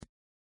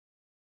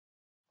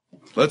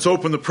Let's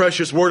open the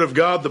precious Word of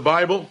God, the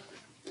Bible,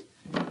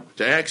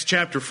 to Acts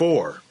chapter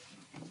 4.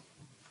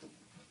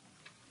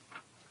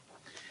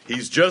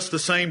 He's just the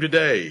same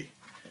today.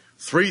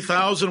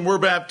 3,000 were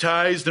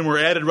baptized and were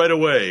added right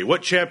away.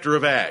 What chapter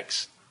of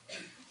Acts?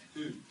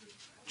 2.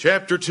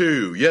 Chapter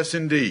 2, yes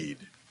indeed.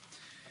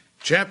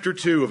 Chapter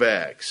 2 of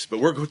Acts, but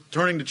we're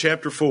turning to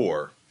chapter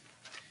 4.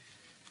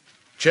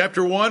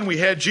 Chapter 1, we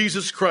had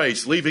Jesus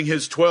Christ leaving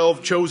his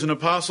 12 chosen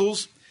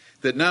apostles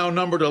that now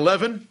numbered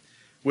 11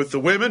 with the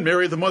women,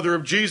 Mary the mother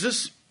of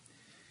Jesus,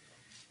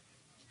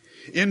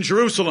 in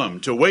Jerusalem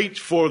to wait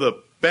for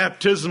the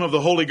baptism of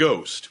the Holy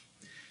Ghost.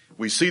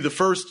 We see the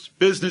first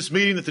business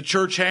meeting that the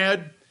church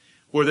had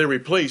where they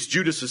replaced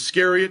Judas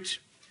Iscariot,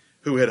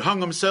 who had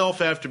hung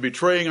himself after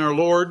betraying our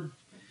Lord,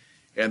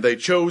 and they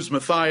chose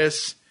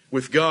Matthias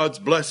with God's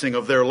blessing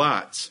of their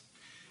lots.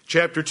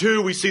 Chapter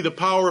 2, we see the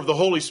power of the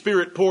Holy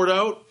Spirit poured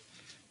out.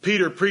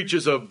 Peter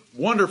preaches a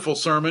wonderful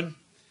sermon.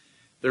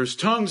 There's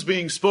tongues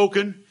being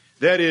spoken,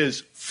 that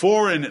is,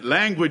 foreign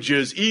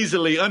languages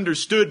easily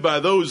understood by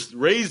those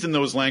raised in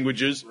those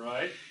languages,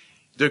 Right.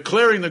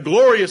 declaring the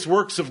glorious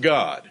works of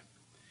God.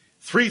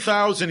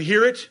 3,000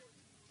 hear it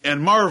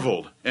and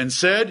marveled and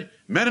said,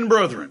 "Men and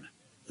brethren,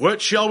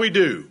 what shall we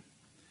do?"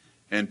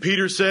 And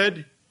Peter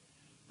said,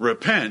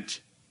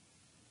 "Repent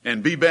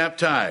and be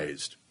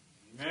baptized."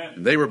 Amen.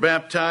 And they were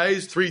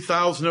baptized,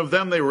 3,000 of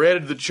them. They were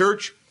added to the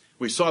church.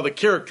 We saw the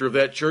character of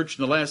that church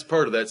in the last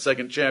part of that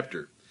second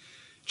chapter.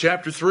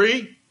 Chapter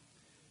 3,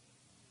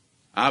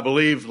 I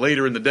believe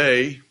later in the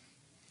day,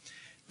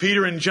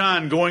 Peter and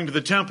John going to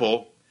the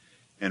temple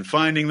and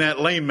finding that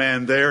lame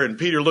man there, and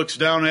Peter looks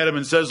down at him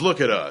and says,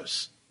 "Look at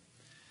us."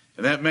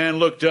 And that man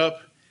looked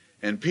up,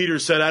 and Peter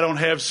said, "I don't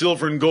have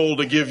silver and gold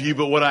to give you,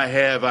 but what I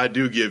have I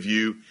do give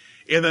you.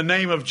 In the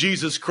name of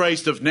Jesus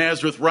Christ of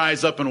Nazareth,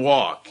 rise up and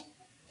walk."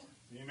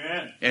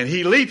 Amen. And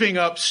he, leaping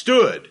up,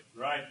 stood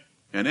Right.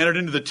 and entered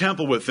into the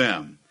temple with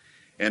them.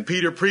 And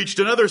Peter preached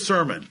another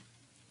sermon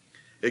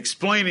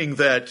explaining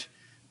that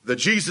the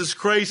Jesus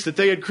Christ that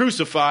they had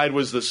crucified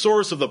was the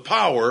source of the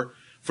power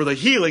for the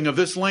healing of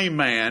this lame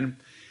man,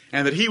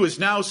 and that he was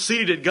now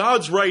seated at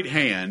God's right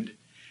hand,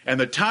 and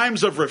the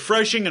times of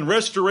refreshing and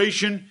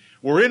restoration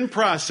were in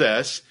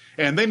process,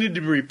 and they needed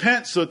to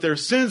repent so that their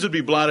sins would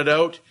be blotted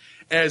out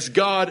as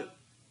God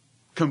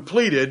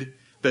completed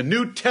the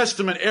New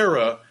Testament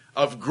era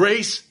of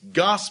grace,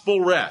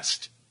 gospel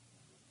rest.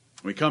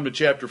 We come to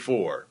chapter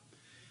 4.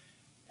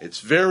 It's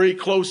very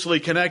closely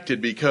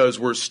connected because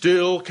we're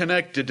still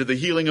connected to the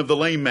healing of the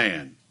lame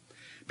man.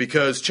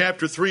 Because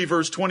chapter 3,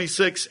 verse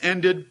 26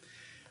 ended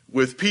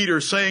with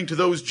Peter saying to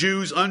those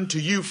Jews, "Unto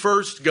you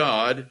first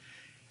God,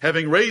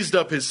 having raised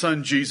up his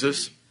son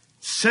Jesus,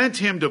 sent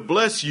him to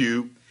bless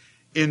you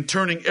in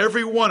turning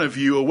every one of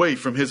you away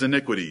from his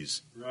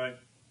iniquities." Right.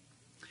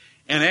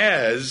 And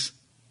as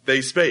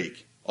they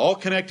spake, all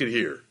connected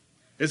here.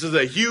 This is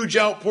a huge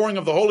outpouring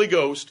of the Holy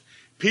Ghost.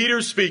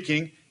 Peter's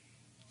speaking,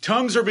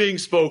 tongues are being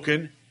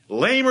spoken,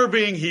 lame are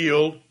being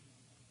healed.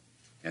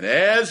 And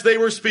as they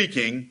were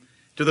speaking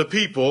to the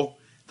people,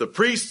 the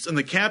priests and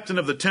the captain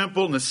of the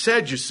temple and the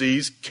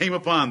Sadducees came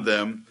upon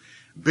them,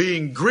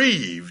 being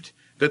grieved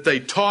that they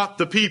taught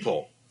the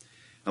people.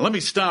 Now let me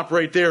stop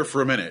right there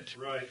for a minute.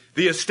 Right.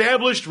 The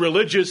established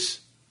religious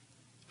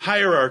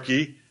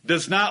hierarchy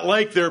does not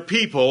like their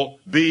people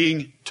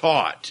being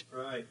taught.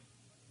 Right.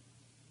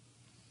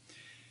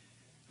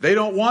 They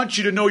don't want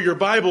you to know your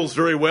Bibles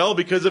very well,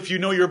 because if you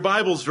know your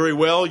Bibles very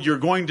well, you're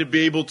going to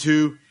be able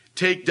to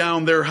take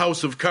down their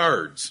house of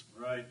cards.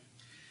 Right.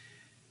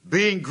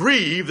 Being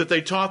grieved that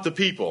they taught the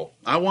people.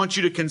 I want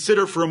you to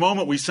consider for a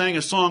moment, we sang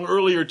a song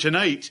earlier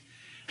tonight,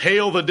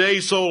 "Hail the day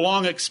so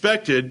long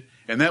expected,"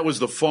 and that was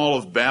the fall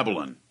of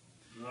Babylon.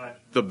 Right.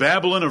 The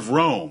Babylon of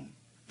Rome,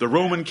 the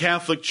Roman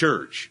Catholic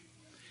Church.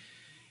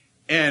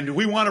 And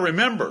we want to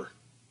remember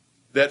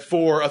that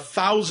for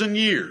 1,000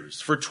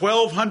 years, for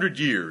 1,200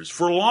 years,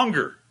 for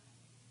longer,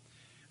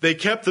 they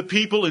kept the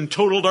people in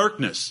total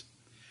darkness.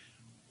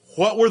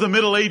 What were the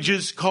Middle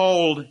Ages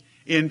called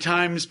in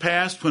times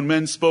past when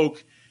men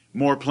spoke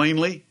more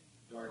plainly?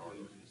 Dark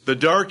Ages. The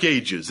Dark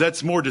Ages.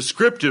 That's more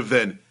descriptive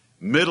than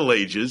Middle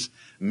Ages.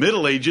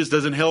 Middle Ages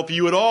doesn't help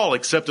you at all,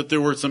 except that there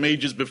were some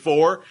ages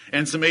before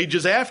and some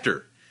ages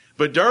after.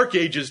 But Dark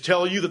Ages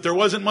tell you that there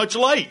wasn't much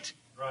light,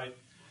 Right.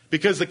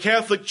 because the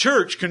Catholic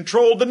Church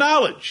controlled the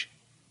knowledge.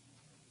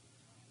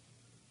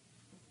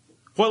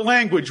 What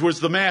language was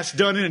the Mass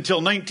done in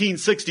until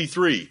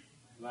 1963?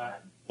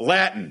 Latin.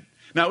 Latin.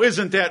 Now,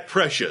 isn't that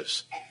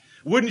precious?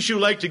 Wouldn't you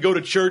like to go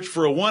to church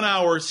for a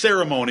 1-hour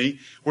ceremony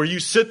where you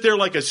sit there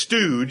like a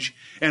stooge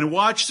and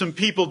watch some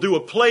people do a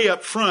play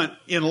up front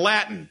in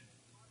Latin?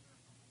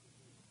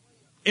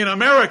 In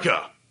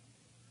America.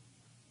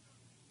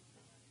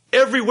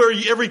 Everywhere,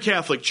 every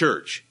Catholic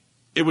church,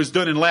 it was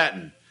done in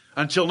Latin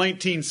until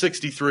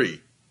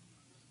 1963.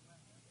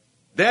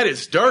 That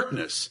is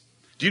darkness.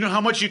 Do you know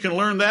how much you can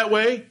learn that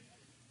way?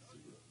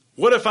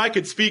 What if I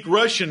could speak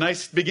Russian? I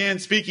began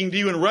speaking to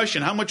you in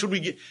Russian. How much would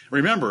we get?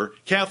 Remember,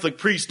 Catholic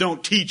priests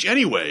don't teach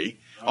anyway.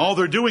 All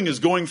they're doing is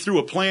going through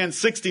a planned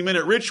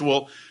 60-minute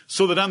ritual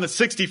so that on the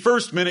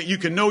 61st minute you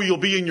can know you'll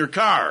be in your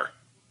car.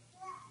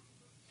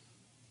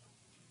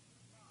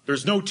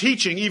 There's no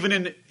teaching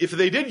even if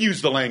they did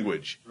use the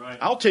language. Right.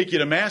 I'll take you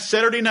to Mass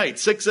Saturday night,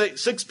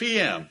 6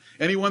 p.m.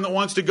 Anyone that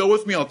wants to go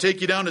with me, I'll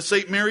take you down to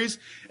St. Mary's,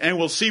 and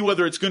we'll see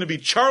whether it's going to be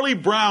Charlie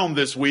Brown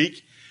this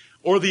week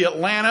or the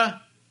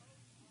Atlanta,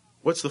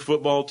 what's the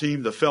football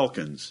team? The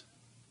Falcons.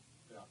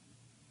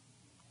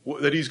 Yeah.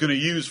 That he's going to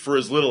use for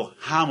his little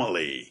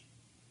homily.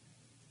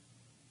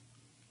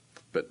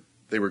 But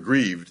they were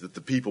grieved that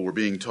the people were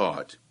being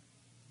taught.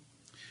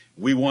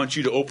 We want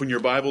you to open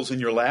your Bibles in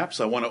your laps.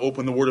 I want to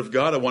open the Word of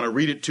God. I want to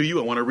read it to you.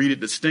 I want to read it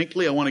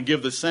distinctly. I want to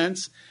give the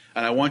sense.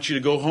 And I want you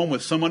to go home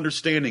with some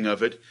understanding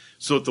of it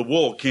so that the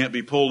wool can't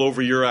be pulled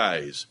over your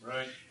eyes.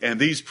 Right. And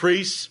these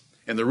priests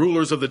and the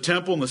rulers of the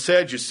temple and the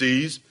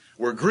Sadducees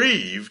were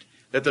grieved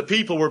that the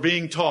people were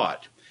being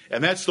taught.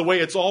 And that's the way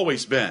it's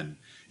always been.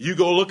 You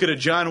go look at a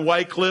John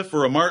Wycliffe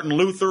or a Martin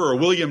Luther or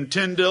William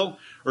Tyndale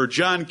or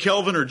John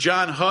Calvin or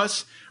John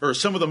Huss or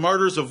some of the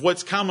martyrs of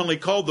what's commonly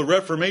called the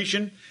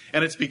Reformation,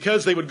 and it's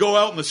because they would go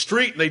out in the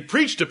street and they'd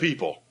preach to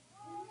people.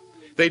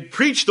 They'd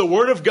preach the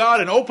Word of God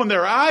and open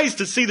their eyes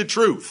to see the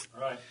truth.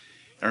 Right.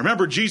 And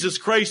remember, Jesus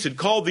Christ had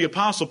called the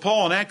Apostle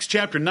Paul in Acts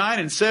chapter 9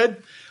 and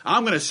said,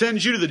 I'm going to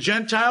send you to the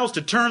Gentiles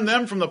to turn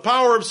them from the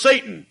power of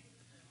Satan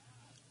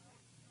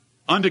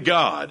unto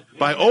God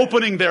by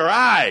opening their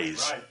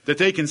eyes that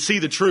they can see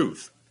the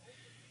truth.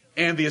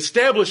 And the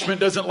establishment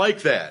doesn't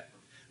like that.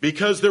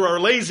 Because there are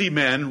lazy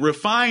men,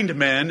 refined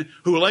men,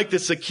 who like the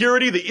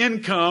security, the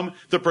income,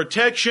 the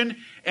protection,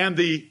 and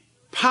the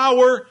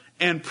power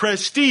and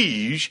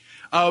prestige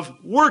of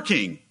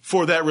working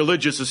for that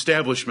religious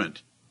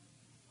establishment.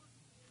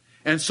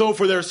 And so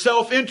for their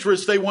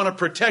self-interest, they want to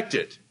protect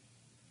it.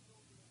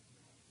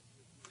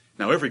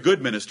 Now, every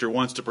good minister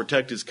wants to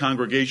protect his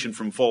congregation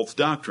from false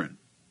doctrine.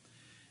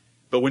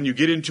 But when you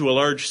get into a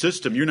large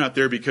system, you're not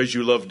there because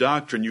you love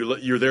doctrine.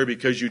 You're there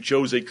because you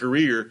chose a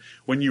career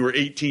when you were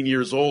 18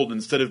 years old.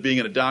 Instead of being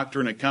a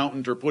doctor, an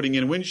accountant, or putting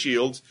in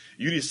windshields,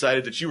 you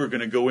decided that you were going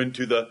to go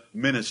into the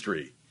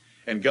ministry.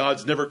 And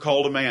God's never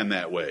called a man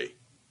that way.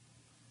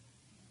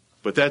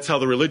 But that's how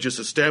the religious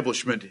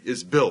establishment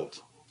is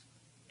built.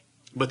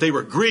 But they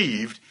were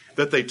grieved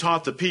that they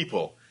taught the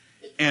people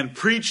and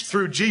preached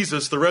through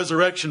Jesus the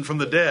resurrection from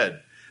the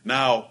dead.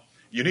 Now,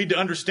 you need to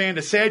understand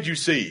a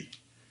Sadducee.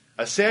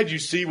 A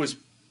Sadducee was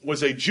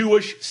a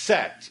Jewish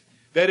sect.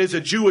 That is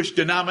a Jewish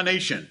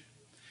denomination.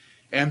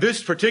 And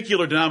this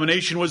particular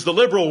denomination was the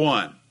liberal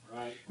one.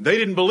 Right. They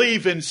didn't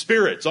believe in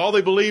spirits. All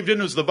they believed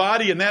in was the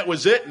body, and that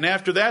was it. And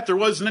after that, there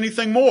wasn't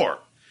anything more.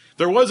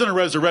 There wasn't a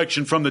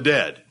resurrection from the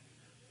dead.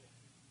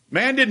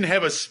 Man didn't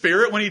have a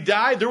spirit when he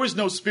died. There was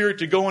no spirit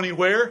to go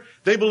anywhere.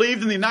 They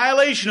believed in the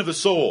annihilation of the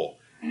soul.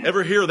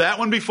 Ever hear that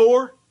one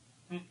before?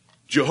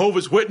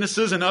 Jehovah's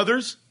Witnesses and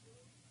others?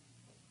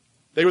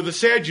 They were the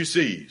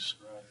Sadducees.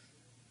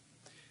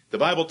 The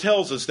Bible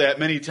tells us that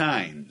many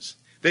times.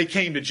 They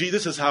came to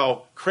Jesus. This is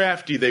how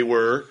crafty they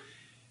were.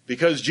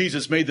 Because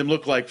Jesus made them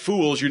look like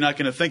fools, you're not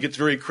going to think it's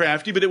very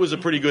crafty, but it was a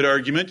pretty good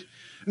argument.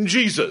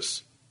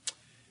 Jesus.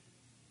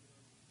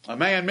 A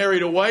man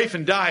married a wife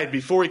and died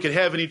before he could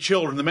have any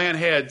children. The man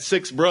had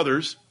 6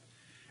 brothers.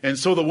 And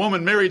so the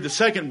woman married the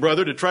second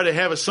brother to try to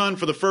have a son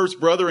for the first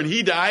brother, and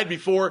he died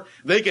before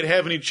they could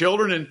have any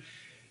children. And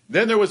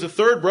then there was a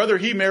third brother.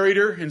 He married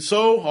her. And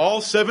so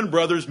all 7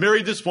 brothers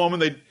married this woman.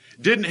 They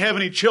didn't have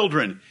any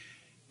children.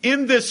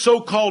 In this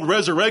so-called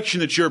resurrection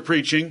that you're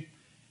preaching,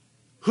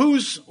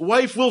 whose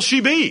wife will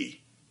she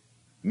be?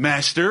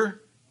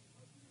 Master.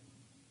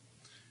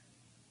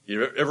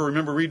 You ever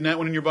remember reading that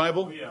one in your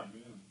Bible? Oh, yeah.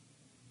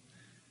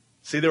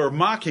 See, they were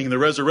mocking the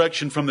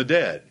resurrection from the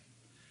dead.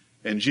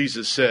 And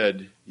Jesus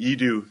said, ye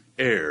do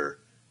err,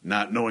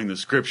 not knowing the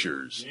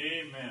Scriptures.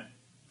 Amen.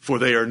 For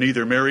they are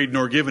neither married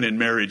nor given in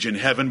marriage in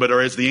heaven, but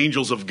are as the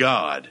angels of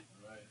God.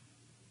 Right.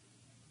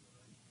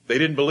 They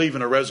didn't believe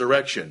in a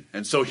resurrection.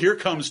 And so here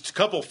comes a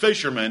couple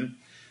fishermen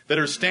that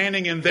are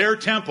standing in their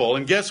temple.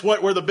 And guess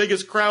what? Where the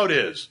biggest crowd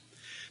is?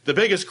 The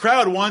biggest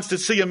crowd wants to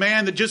see a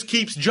man that just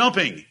keeps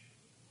jumping.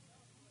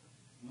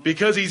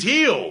 Because he's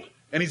healed.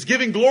 And he's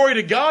giving glory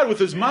to God with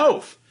his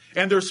mouth.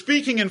 And they're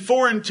speaking in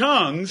foreign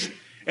tongues.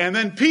 And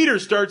then Peter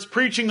starts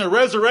preaching the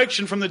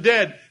resurrection from the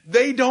dead.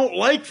 They don't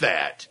like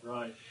that.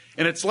 Right.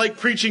 And it's like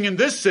preaching in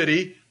this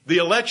city the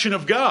election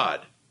of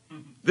God.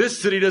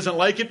 This city doesn't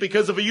like it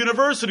because of a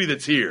university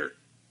that's here.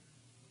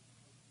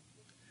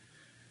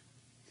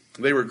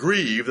 They were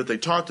grieved that they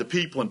taught the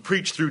people and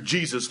preached through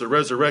Jesus the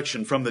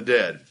resurrection from the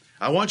dead.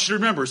 I want you to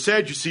remember,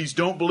 Sadducees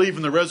don't believe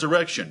in the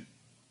resurrection.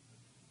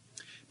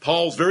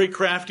 Paul's very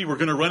crafty. We're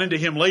going to run into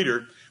him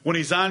later when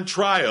he's on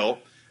trial.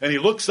 And he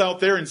looks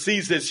out there and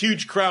sees this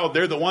huge crowd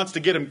there that wants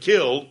to get him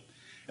killed.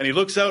 And he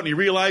looks out and he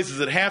realizes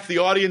that half the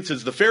audience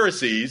is the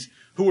Pharisees,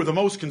 who were the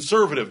most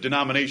conservative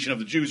denomination of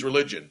the Jews'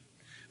 religion.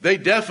 They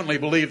definitely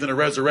believed in a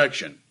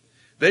resurrection.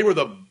 They were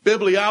the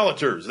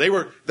bibliolaters.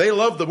 They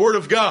loved the Word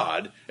of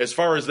God as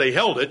far as they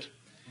held it.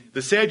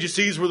 The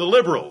Sadducees were the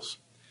liberals.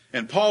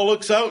 And Paul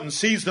looks out and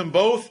sees them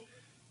both,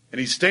 And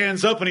he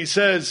stands up and he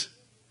says,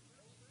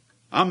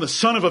 I'm the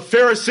son of a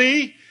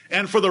Pharisee,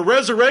 and for the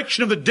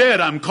resurrection of the dead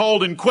I'm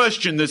called in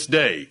question this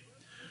day.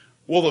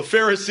 Well, the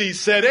Pharisees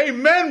said,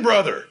 Amen,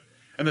 brother.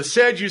 And the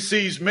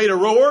Sadducees made a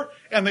roar,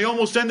 and they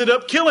almost ended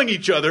up killing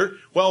each other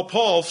while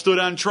Paul stood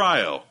on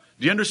trial.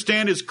 Do you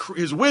understand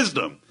his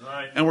wisdom?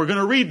 Right. And we're going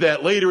to read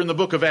that later in the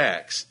book of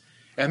Acts.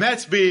 And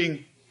that's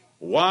being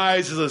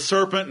wise as a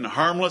serpent and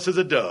harmless as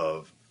a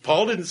dove.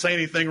 Paul didn't say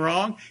anything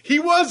wrong. He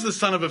was the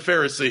son of a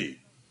Pharisee.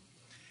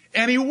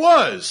 And he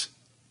was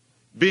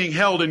being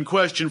held in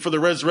question for the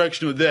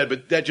resurrection of the dead,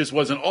 but that just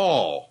wasn't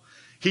all.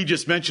 He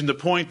just mentioned the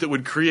point that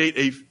would create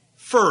a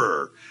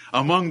furor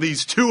among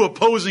these two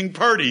opposing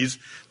parties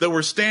that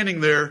were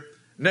standing there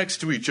next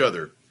to each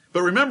other.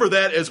 But remember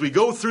that as we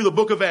go through the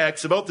book of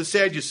Acts about the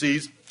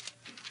Sadducees,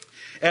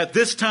 at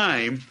this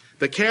time,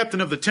 the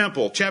captain of the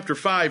temple, chapter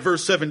 5,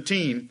 verse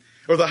 17,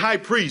 or the high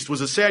priest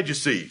was a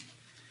Sadducee.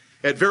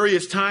 At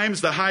various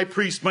times, the high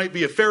priest might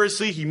be a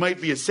Pharisee, he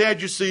might be a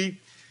Sadducee.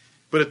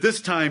 But at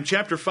this time,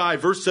 chapter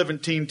 5, verse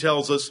 17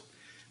 tells us,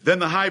 Then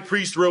the high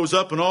priest rose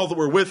up and all that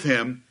were with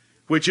him,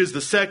 which is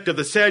the sect of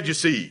the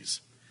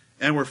Sadducees,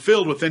 and were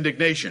filled with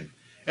indignation.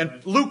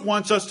 And Luke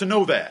wants us to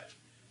know that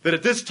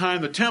at this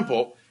time the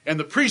temple and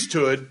the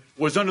priesthood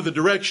was under the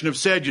direction of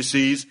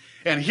Sadducees.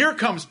 And here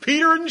comes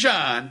Peter and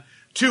John,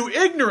 two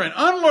ignorant,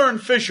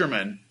 unlearned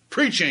fishermen,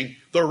 preaching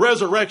the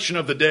resurrection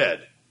of the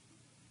dead.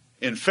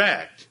 In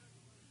fact,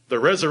 the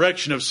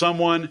resurrection of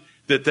someone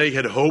that they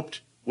had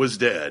hoped was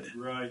dead.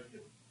 Right.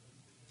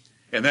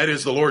 And that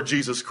is the Lord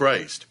Jesus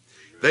Christ.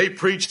 They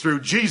preached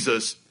through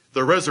Jesus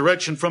the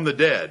resurrection from the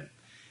dead.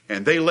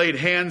 And they laid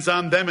hands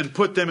on them and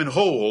put them in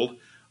hold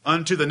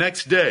unto the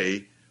next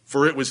day,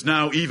 for it was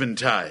now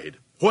eventide.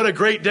 What a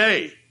great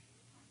day,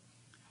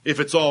 if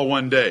it's all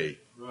one day.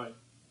 Right.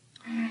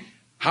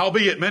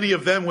 Howbeit many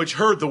of them which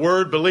heard the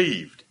word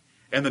believed,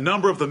 and the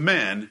number of the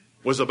men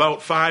was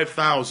about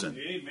 5,000.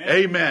 Amen.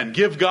 Amen.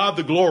 Give God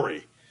the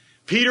glory.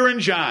 Peter and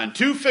John,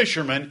 two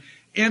fishermen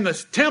in the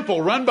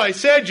temple run by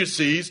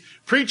Sadducees,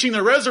 preaching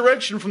the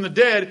resurrection from the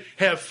dead,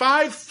 have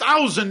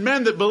 5,000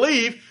 men that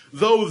believe,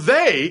 though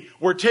they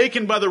were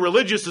taken by the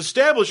religious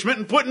establishment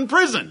and put in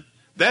prison.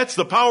 That's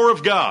the power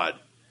of God.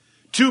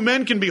 Two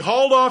men can be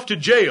hauled off to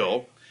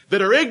jail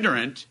that are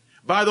ignorant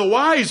by the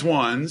wise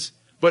ones,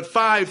 but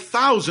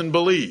 5,000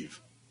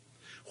 believe.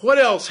 What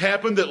else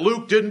happened that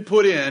Luke didn't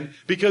put in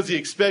because he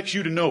expects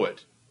you to know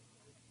it?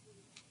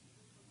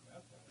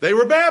 They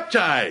were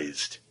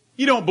baptized.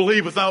 You don't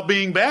believe without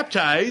being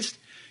baptized.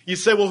 You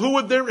say, well, who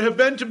would there have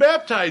been to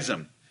baptize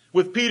them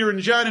with Peter and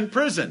John in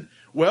prison?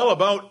 Well,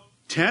 about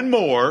 10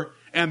 more,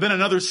 and then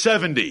another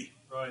 70.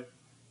 Right.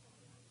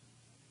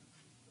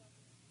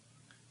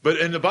 But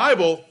in the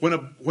Bible,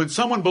 when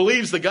someone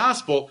believes the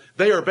gospel,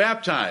 they are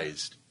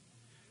baptized.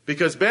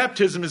 Because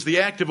baptism is the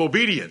act of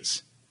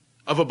obedience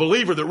of a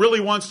believer that really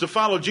wants to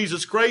follow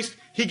Jesus Christ.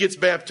 He gets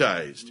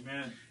baptized.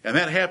 Amen. And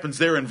that happens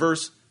there in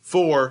verse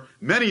 4.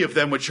 Many of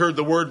them which heard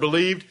the word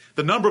believed.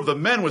 The number of the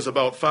men was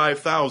about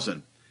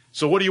 5,000.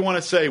 So what do you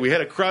want to say? We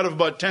had a crowd of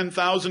about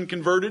 10,000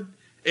 converted,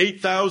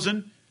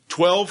 8,000,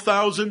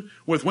 12,000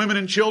 with women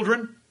and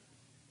children.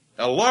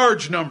 A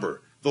large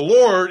number. The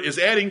Lord is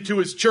adding to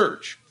his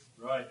church.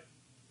 Right.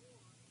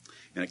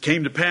 And it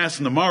came to pass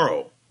in the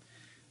morrow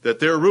that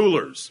their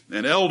rulers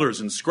and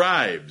elders and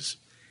scribes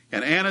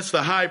and Annas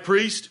the high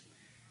priest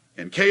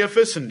and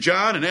Caiaphas and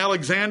John and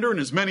Alexander and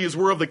as many as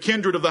were of the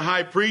kindred of the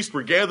high priest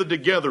were gathered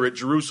together at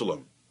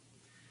Jerusalem.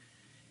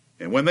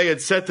 And when they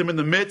had set them in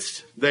the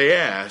midst, they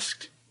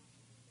asked,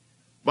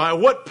 By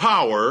what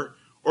power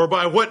or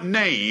by what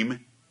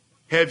name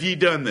have ye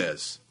done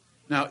this?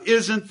 Now,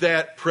 isn't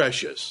that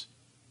precious?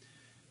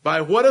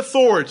 By what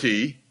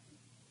authority,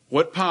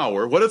 what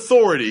power, what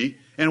authority,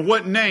 and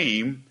what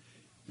name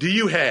do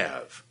you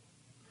have?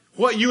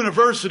 What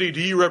university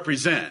do you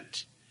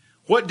represent?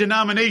 What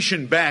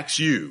denomination backs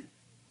you?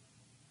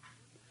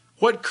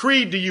 What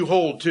creed do you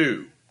hold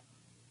to?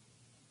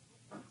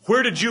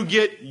 Where did you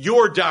get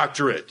your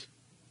doctorate?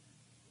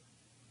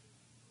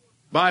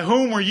 By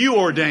whom were you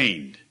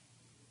ordained?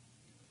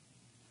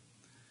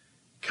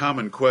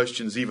 Common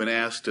questions even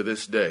asked to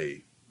this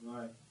day.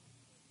 Right.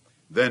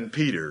 Then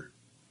Peter,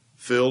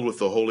 filled with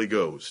the Holy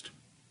Ghost.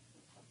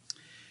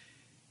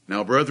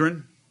 Now,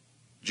 brethren,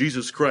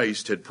 Jesus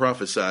Christ had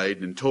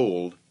prophesied and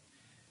told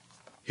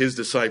his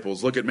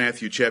disciples, look at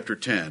Matthew chapter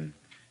 10,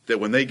 that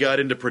when they got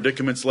into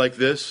predicaments like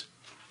this,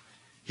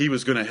 he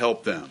was going to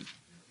help them.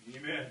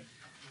 Amen.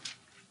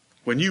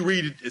 When you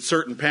read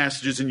certain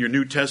passages in your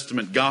New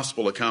Testament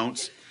gospel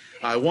accounts,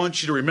 I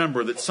want you to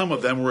remember that some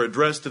of them were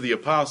addressed to the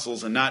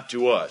apostles and not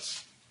to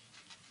us.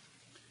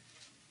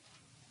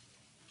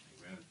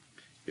 Amen.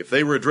 If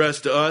they were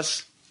addressed to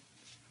us,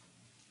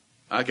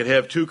 I could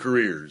have 2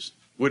 careers.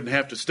 Wouldn't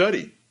have to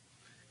study,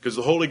 because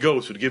the Holy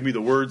Ghost would give me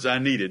the words I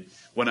needed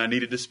when I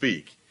needed to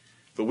speak.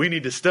 But we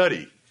need to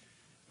study.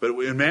 But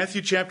in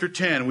Matthew chapter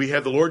 10, we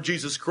have the Lord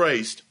Jesus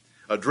Christ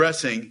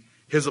addressing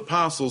his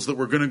apostles that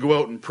were going to go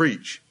out and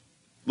preach.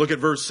 Look at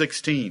verse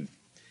 16.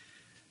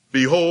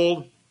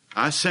 Behold,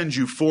 I send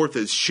you forth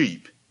as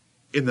sheep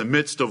in the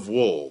midst of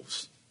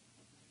wolves.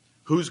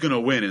 Who's going to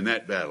win in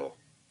that battle?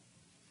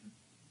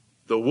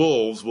 The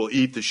wolves will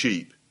eat the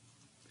sheep.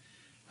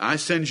 I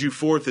send you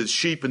forth as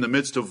sheep in the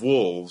midst of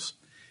wolves.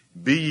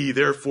 Be ye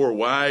therefore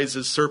wise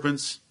as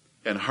serpents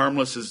and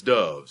harmless as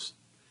doves.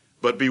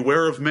 But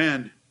beware of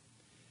men,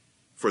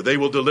 for they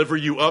will deliver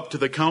you up to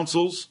the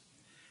councils,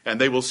 and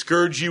they will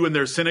scourge you in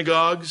their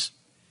synagogues,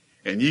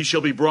 and ye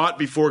shall be brought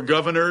before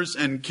governors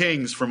and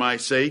kings for my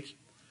sake,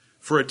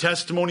 for a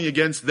testimony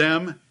against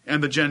them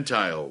and the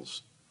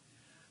Gentiles.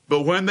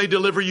 But when they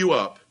deliver you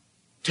up,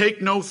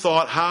 take no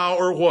thought how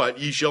or what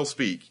ye shall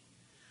speak,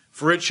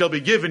 for it shall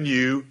be given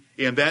you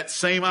in that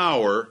same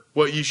hour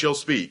what ye shall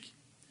speak.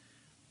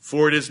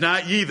 For it is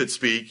not ye that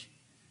speak,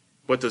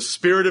 but the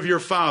Spirit of your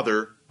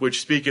Father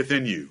which speaketh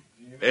in you.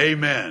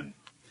 Amen.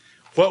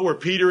 What were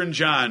Peter and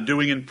John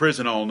doing in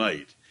prison all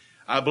night?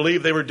 I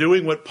believe they were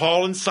doing what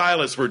Paul and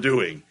Silas were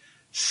doing,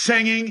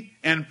 singing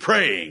and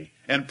praying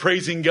and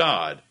praising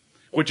God,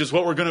 which is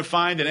what we're going to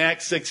find in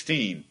Acts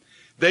 16.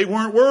 They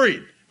weren't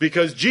worried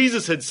because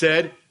Jesus had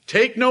said,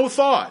 take no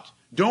thought.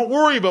 Don't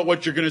worry about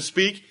what you're going to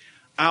speak.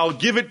 I'll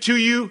give it to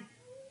you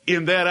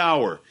in that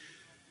hour.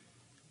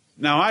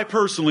 Now, I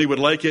personally would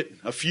like it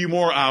a few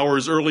more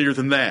hours earlier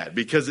than that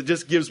because it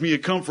just gives me a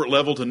comfort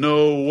level to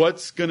know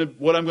what I'm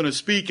going to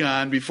speak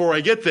on before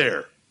I get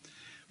there.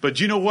 But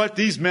you know what?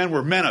 These men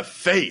were men of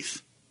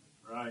faith.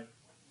 Right.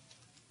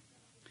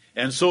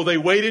 And so they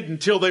waited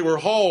until they were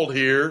hauled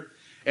here.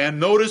 And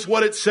notice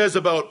what it says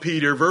about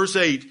Peter, verse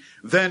 8.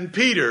 Then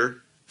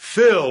Peter,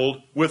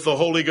 filled with the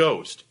Holy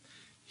Ghost.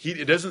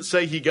 It doesn't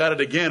say he got it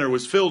again or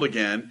was filled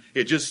again.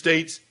 It just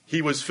states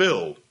he was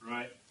filled.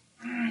 Right.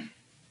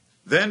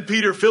 Then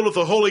Peter, filled with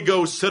the Holy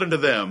Ghost, said unto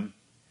them,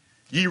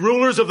 Ye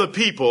rulers of the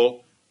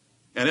people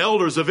and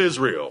elders of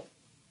Israel.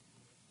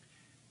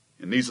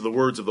 And these are the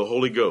words of the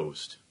Holy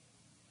Ghost.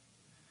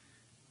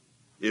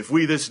 If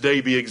we this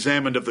day be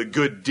examined of the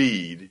good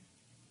deed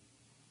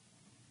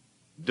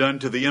done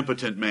to the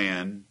impotent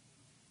man,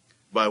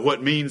 by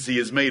what means he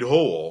is made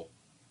whole.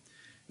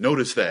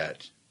 Notice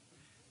that.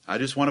 I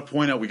just want to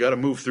point out, we got to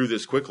move through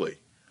this quickly.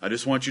 I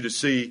just want you to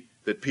see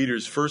that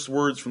Peter's first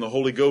words from the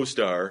Holy Ghost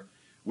are,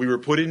 we were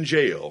put in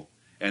jail,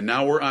 and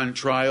now we're on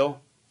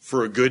trial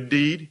for a good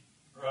deed.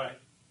 Right.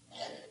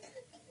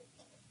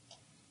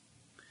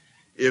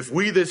 If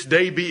we this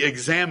day be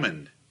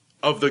examined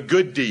of the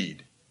good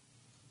deed,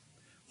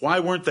 why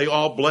weren't they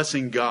all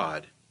blessing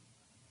God?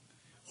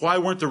 Why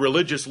weren't the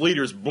religious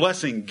leaders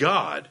blessing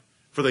God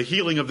for the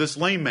healing of this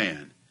lame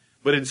man?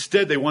 But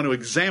instead they want to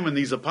examine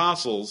these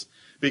apostles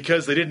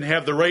because they didn't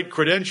have the right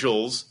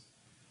credentials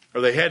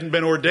or they hadn't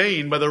been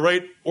ordained by the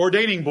right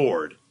ordaining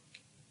board.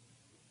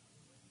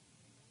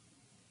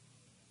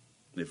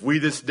 If we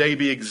this day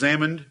be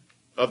examined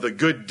of the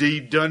good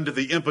deed done to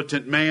the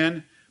impotent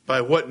man,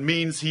 by what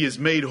means he is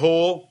made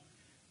whole,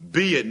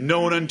 be it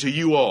known unto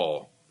you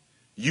all.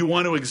 You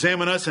want to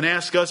examine us and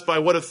ask us by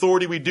what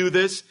authority we do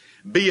this?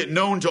 Be it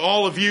known to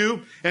all of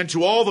you and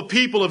to all the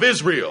people of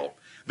Israel,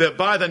 that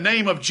by the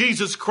name of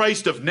Jesus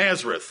Christ of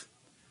Nazareth,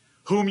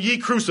 whom ye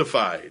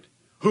crucified,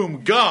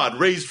 whom God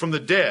raised from the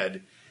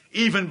dead,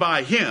 even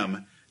by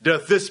him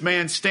doth this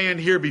man stand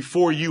here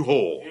before you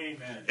whole.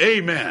 Amen.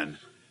 Amen.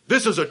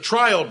 This is a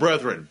trial,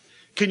 brethren.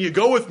 Can you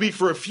go with me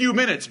for a few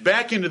minutes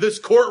back into this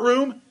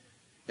courtroom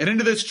and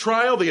into this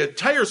trial? The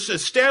entire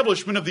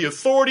establishment of the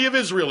authority of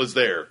Israel is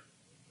there.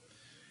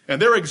 And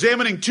they're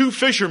examining two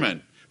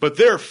fishermen, but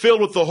they're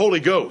filled with the Holy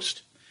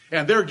Ghost.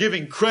 And they're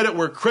giving credit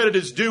where credit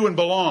is due and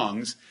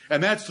belongs.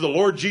 And that's to the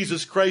Lord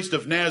Jesus Christ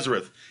of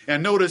Nazareth.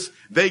 And notice,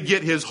 they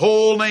get his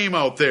whole name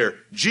out there.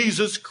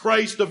 Jesus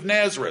Christ of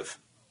Nazareth.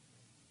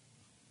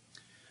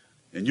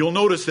 And you'll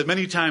notice that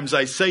many times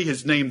I say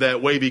his name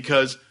that way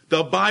because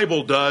the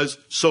Bible does,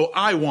 so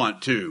I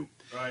want to.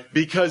 Right.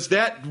 Because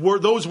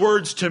those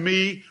words to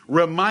me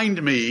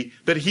remind me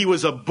that he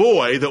was a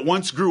boy that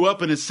once grew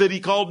up in a city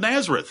called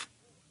Nazareth.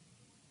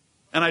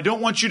 And I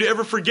don't want you to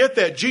ever forget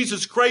that.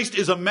 Jesus Christ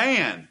is a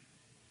man.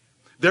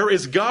 There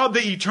is God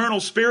the eternal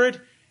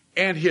Spirit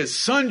and his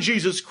Son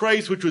Jesus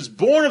Christ, which was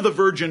born of the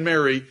Virgin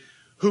Mary,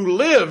 who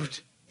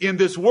lived in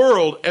this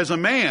world as a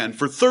man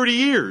for 30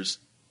 years,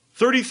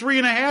 33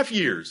 and a half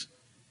years.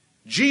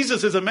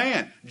 Jesus is a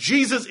man.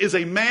 Jesus is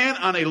a man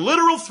on a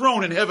literal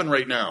throne in heaven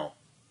right now.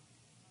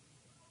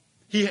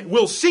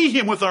 We'll see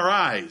him with our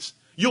eyes.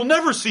 You'll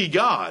never see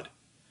God.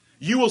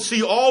 You will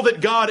see all that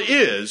God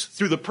is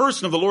through the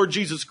person of the Lord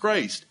Jesus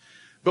Christ.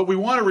 But we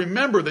want to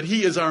remember that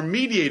he is our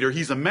mediator.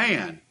 He's a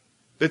man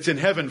that's in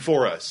heaven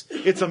for us.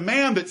 It's a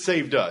man that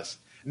saved us.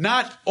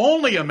 Not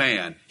only a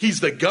man, he's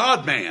the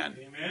God-man.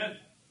 Amen.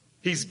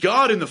 He's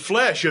God in the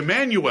flesh,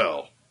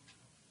 Emmanuel.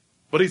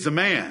 But he's a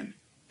man.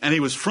 And he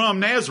was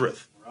from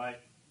Nazareth. Right.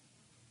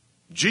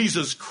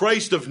 Jesus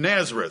Christ of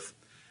Nazareth,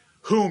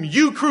 whom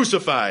you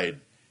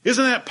crucified.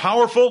 Isn't that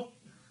powerful?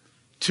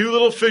 Two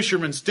little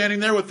fishermen standing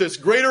there with this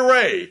great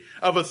array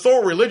of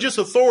religious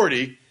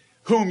authority,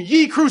 whom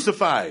ye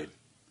crucified,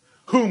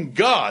 whom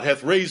God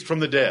hath raised from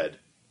the dead,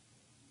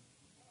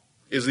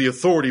 is the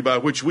authority by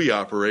which we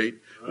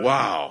operate. Right.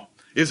 Wow.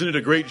 Isn't it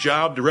a great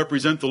job to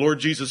represent the Lord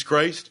Jesus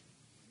Christ?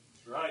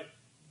 Right.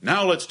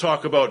 Now let's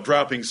talk about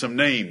dropping some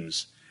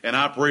names and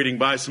operating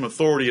by some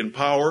authority and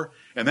power,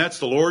 and that's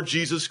the Lord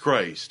Jesus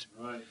Christ.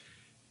 Right.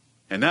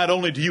 And not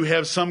only do you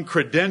have some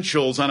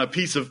credentials on a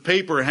piece of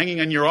paper hanging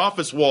on your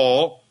office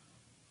wall,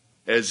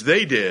 as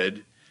they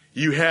did,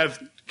 you have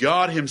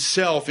God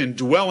himself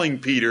indwelling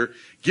Peter,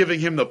 giving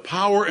him the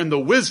power and the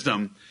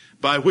wisdom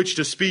by which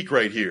to speak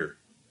right here.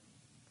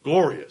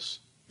 Glorious.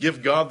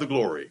 Give God the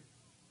glory.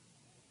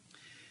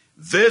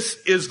 This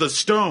is the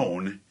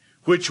stone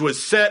which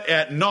was set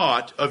at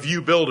naught of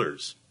you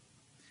builders,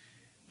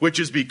 which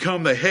has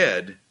become the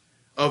head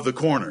of the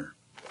corner.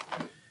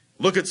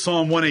 Look at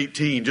Psalm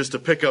 118 just to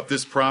pick up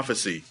this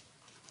prophecy.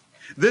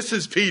 This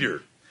is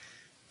Peter.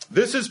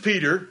 This is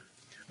Peter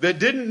that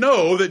didn't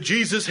know that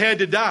Jesus had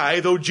to die,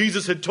 though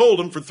Jesus had told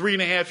him for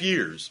 3.5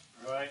 years.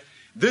 Right.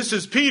 This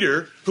is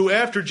Peter who,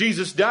 after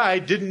Jesus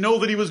died, didn't know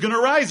that he was going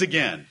to rise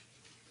again.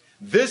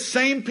 This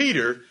same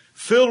Peter,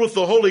 filled with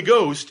the Holy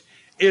Ghost,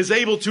 is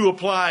able to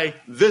apply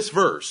this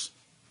verse.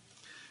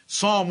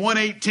 Psalm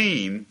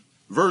 118,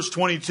 verse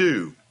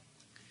 22.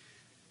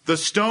 The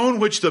stone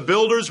which the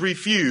builders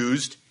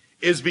refused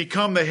is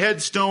become the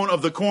headstone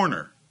of the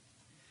corner.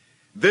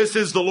 This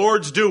is the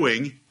Lord's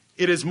doing.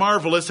 It is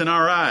marvelous in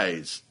our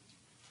eyes.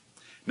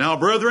 Now,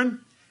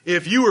 brethren,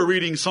 if you were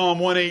reading Psalm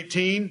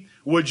 118,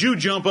 would you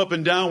jump up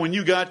and down when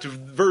you got to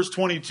verse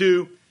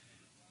 22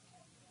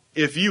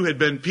 if you had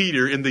been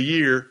Peter in the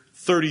year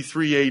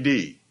 33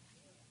 AD?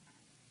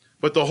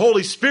 But the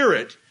Holy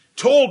Spirit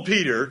told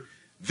Peter,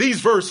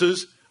 these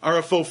verses are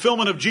a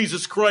fulfillment of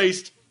Jesus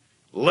Christ.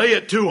 Lay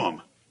it to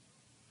him.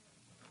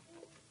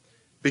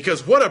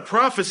 Because what a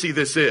prophecy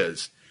this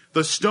is.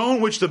 The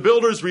stone which the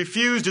builders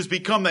refused has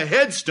become the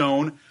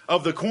headstone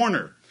of the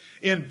corner.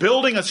 In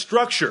building a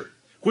structure,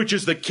 which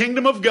is the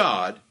kingdom of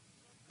God,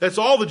 that's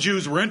all the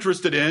Jews were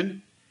interested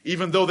in,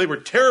 even though they were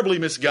terribly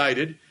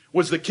misguided,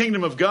 was the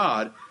kingdom of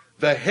God.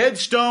 The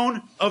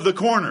headstone of the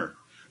corner,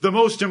 the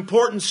most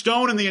important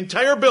stone in the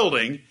entire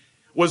building,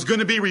 was going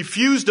to be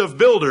refused of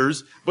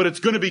builders, but it's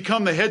going to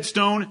become the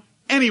headstone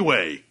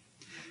anyway,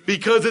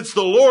 because it's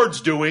the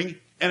Lord's doing,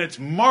 and it's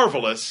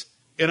marvelous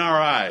in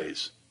our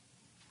eyes.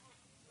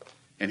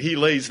 And he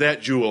lays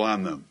that jewel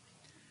on them.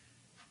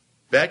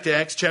 Back to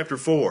Acts chapter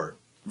 4,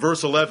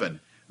 verse 11.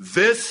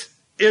 This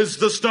is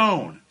the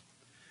stone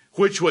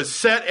which was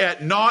set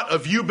at naught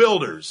of you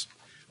builders,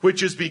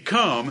 which has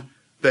become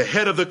the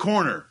head of the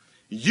corner.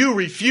 You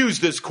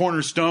refused this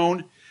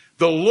cornerstone.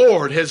 The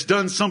Lord has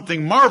done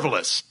something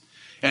marvelous,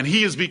 and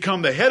he has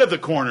become the head of the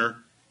corner.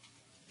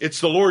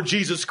 It's the Lord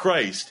Jesus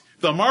Christ.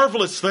 The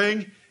marvelous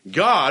thing,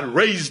 God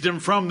raised him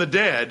from the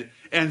dead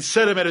and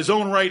set him at his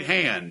own right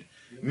hand,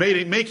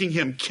 making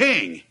him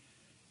King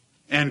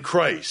and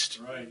Christ,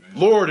 Right.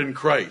 Lord and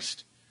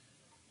Christ.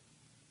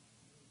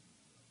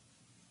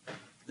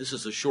 This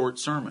is a short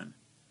sermon.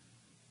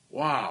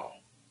 Wow.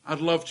 I'd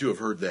love to have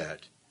heard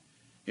that.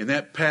 In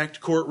that packed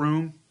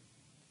courtroom,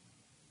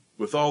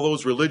 with all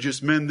those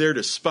religious men there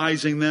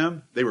despising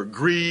them, they were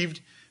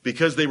grieved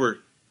because they were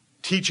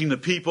teaching the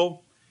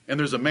people. And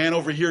there's a man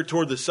over here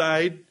toward the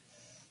side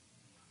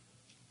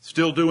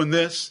still doing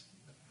this.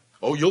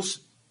 Oh,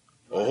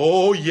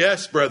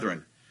 yes,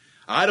 brethren.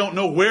 I don't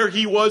know where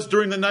he was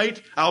during the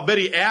night. I'll bet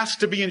he asked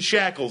to be in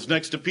shackles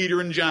next to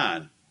Peter and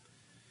John,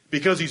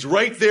 because he's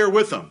right there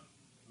with them.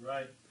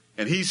 Right.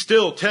 And he's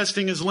still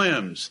testing his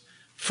limbs,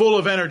 full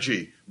of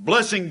energy,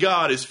 blessing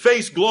God, his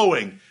face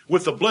glowing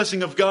with the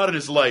blessing of God in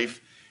his life.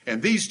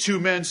 And these two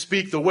men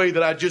speak the way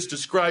that I just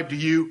described to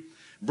you.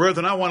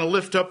 Brethren, I want to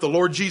lift up the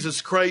Lord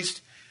Jesus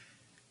Christ.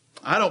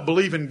 I don't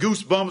believe in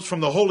goosebumps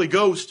from the Holy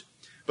Ghost,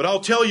 but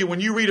I'll tell you,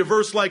 when you read a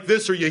verse like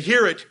this or you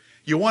hear it,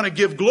 you want to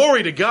give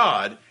glory to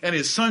God and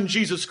his Son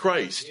Jesus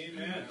Christ.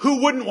 Amen.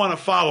 Who wouldn't want to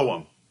follow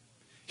him?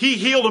 He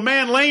healed a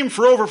man lame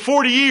for over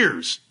 40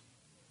 years,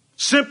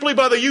 simply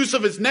by the use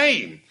of his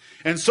name.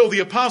 And so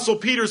the Apostle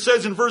Peter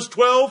says in verse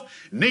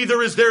 12,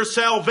 neither is there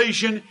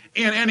salvation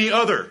in any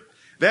other.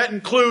 That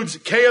includes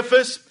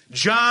Caiaphas,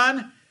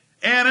 John,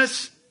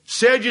 Annas,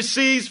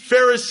 Sadducees,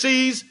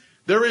 Pharisees.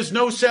 There is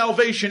no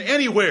salvation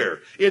anywhere.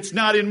 It's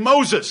not in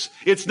Moses.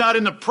 It's not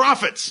in the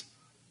prophets.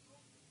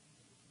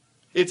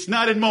 It's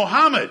not in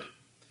Mohammed.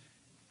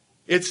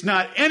 It's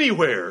not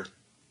anywhere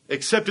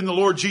except in the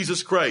Lord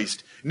Jesus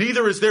Christ.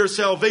 Neither is there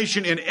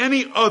salvation in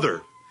any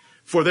other,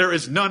 for there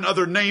is none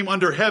other name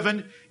under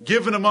heaven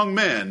given among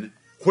men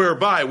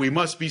whereby we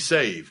must be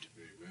saved.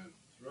 Amen.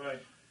 Right.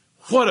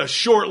 What a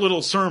short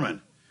little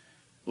sermon,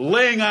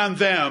 laying on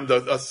them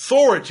the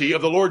authority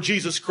of the Lord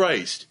Jesus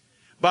Christ.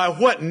 By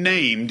what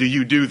name do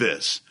you do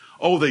this?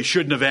 Oh, they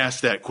shouldn't have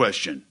asked that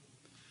question.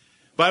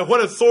 By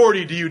what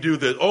authority do you do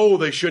this? Oh,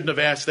 they shouldn't have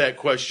asked that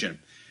question.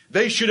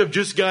 They should have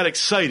just got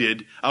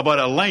excited about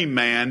a lame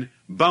man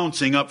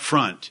bouncing up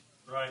front.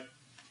 Right.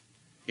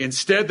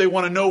 Instead, they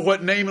want to know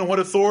what name and what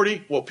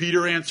authority. Well,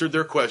 Peter answered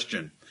their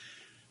question.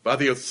 By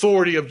the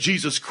authority of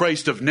Jesus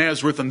Christ of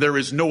Nazareth, and there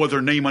is no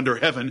other name under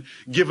heaven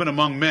given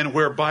among men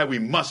whereby we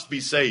must be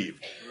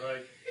saved.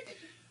 Right.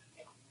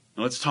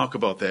 Now let's talk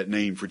about that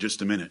name for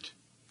just a minute.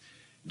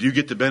 Do you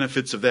get the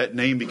benefits of that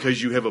name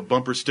because you have a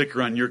bumper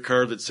sticker on your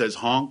car that says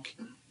honk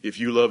if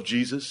you love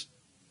Jesus?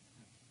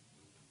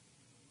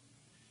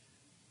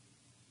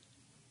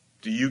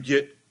 Do you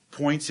get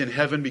points in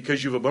heaven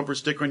because you have a bumper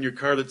sticker on your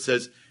car that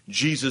says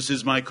Jesus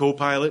is my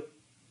co-pilot?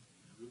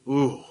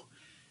 Ooh,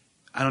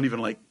 I don't even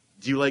like,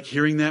 do you like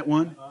hearing that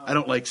one? I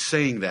don't like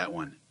saying that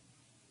one.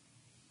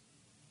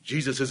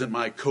 Jesus isn't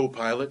my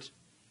co-pilot.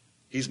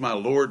 He's my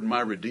Lord and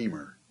my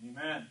Redeemer.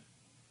 Amen.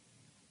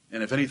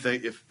 And if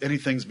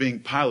anything's being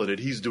piloted,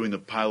 he's doing the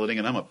piloting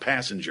and I'm a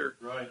passenger.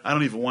 Right. I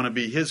don't even want to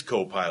be his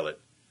co-pilot.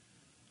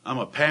 I'm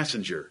a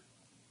passenger.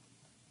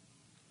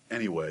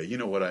 Anyway, you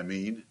know what I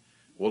mean.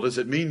 Well, does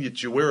it mean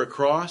that you wear a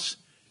cross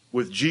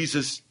with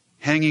Jesus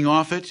hanging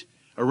off it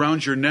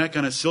around your neck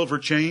on a silver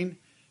chain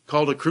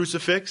called a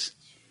crucifix?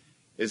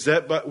 Is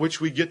that by which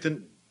we get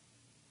the...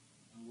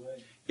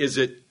 Is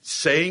it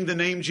saying the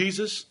name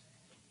Jesus?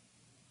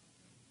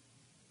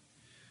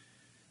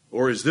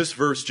 Or is this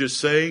verse just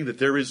saying that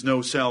there is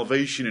no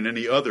salvation in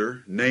any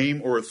other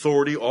name or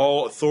authority?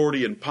 All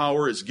authority and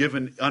power is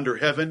given under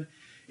heaven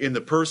in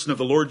the person of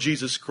the Lord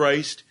Jesus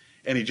Christ,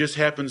 and he just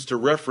happens to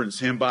reference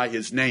him by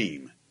his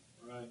name.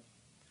 Right.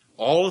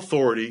 All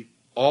authority,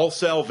 all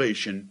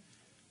salvation,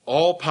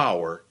 all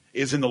power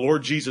is in the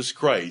Lord Jesus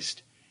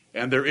Christ,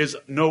 and there is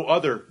no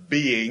other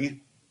being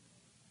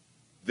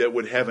that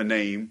would have a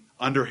name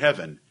under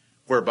heaven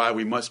whereby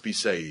we must be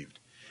saved.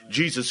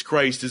 Jesus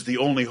Christ is the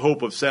only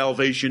hope of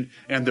salvation,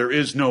 and there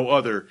is no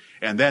other,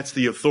 and that's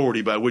the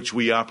authority by which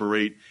we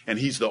operate, and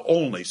he's the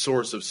only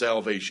source of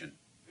salvation.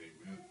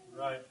 Amen.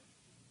 Right.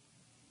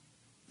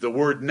 The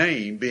word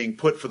name being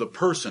put for the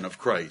person of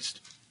Christ.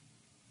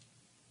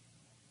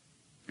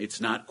 It's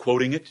not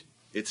quoting it,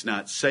 it's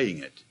not saying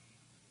it.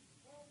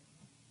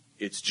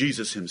 It's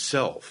Jesus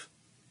himself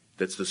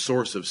that's the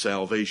source of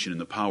salvation and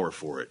the power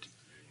for it,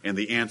 and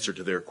the answer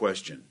to their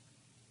question.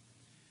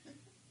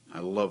 I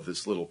love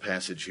this little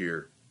passage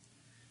here.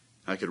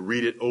 I could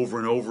read it over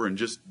and over and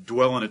just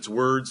dwell on its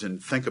words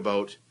and think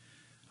about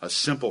a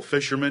simple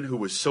fisherman who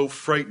was so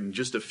frightened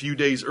just a few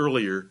days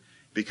earlier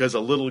because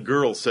a little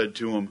girl said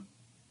to him,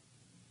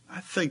 I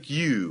think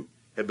you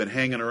have been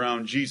hanging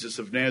around Jesus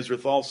of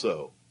Nazareth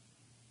also.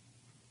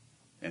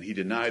 And he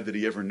denied that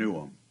he ever knew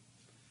him.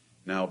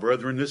 Now,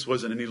 brethren, this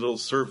wasn't any little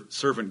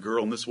servant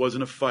girl, and this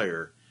wasn't a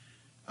fire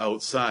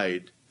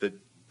outside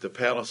the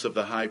palace of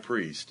the high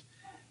priest.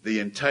 The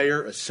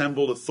entire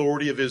assembled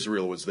authority of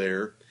Israel was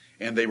there,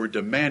 and they were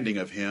demanding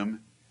of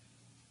him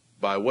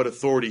by what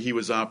authority he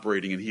was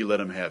operating, and he let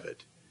them have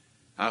it.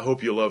 I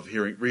hope you love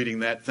reading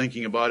that,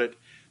 thinking about it.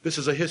 This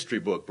is a history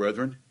book,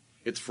 brethren.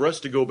 It's for us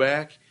to go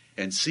back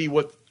and see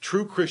what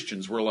true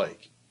Christians were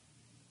like.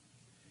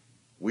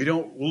 We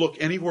don't look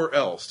anywhere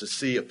else to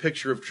see a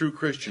picture of true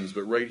Christians,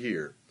 but right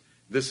here,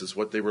 this is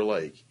what they were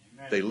like.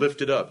 Amen. They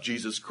lifted up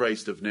Jesus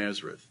Christ of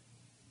Nazareth.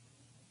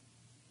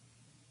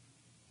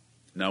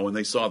 Now, when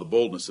they saw the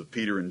boldness of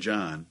Peter and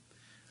John,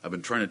 I've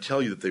been trying to tell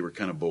you that they were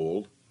kind of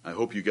bold. I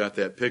hope you got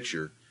that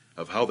picture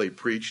of how they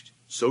preached,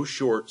 so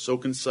short, so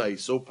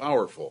concise, so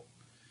powerful.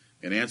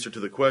 In answer to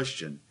the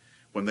question,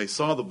 when they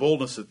saw the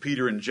boldness of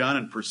Peter and John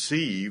and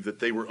perceived that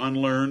they were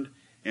unlearned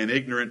and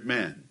ignorant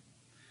men.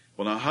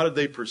 Well, now, how did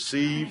they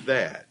perceive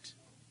that?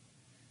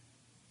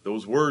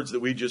 Those words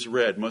that we just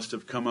read must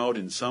have come out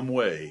in some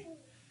way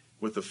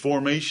with the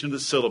formation of the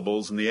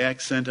syllables and the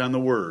accent on the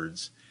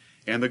words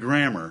and the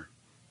grammar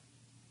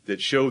that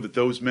showed that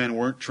those men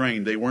weren't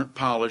trained, they weren't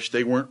polished,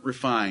 they weren't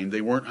refined,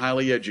 they weren't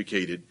highly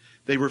educated.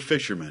 They were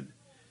fishermen.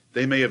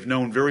 They may have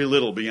known very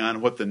little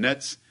beyond what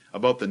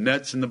about the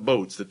nets and the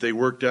boats that they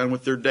worked on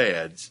with their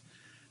dads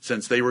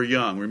since they were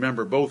young.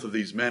 Remember, both of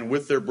these men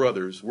with their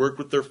brothers worked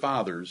with their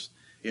fathers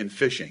in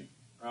fishing.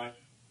 Right.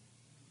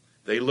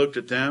 They looked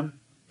at them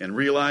and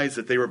realized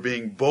that they were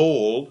being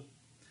bold,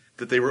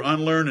 that they were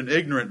unlearned and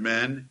ignorant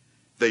men.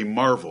 They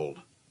marveled.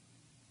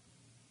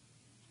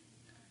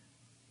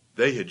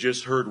 They had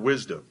just heard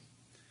wisdom.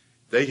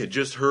 They had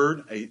just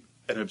heard an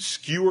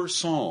obscure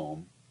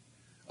psalm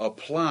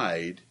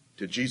applied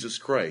to Jesus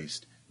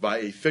Christ by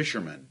a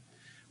fisherman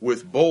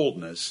with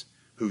boldness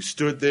who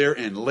stood there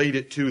and laid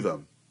it to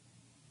them.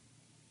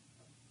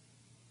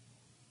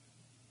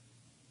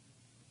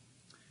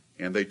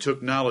 And they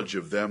took knowledge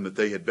of them that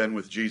they had been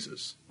with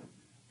Jesus.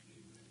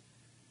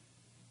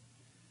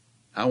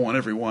 I want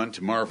everyone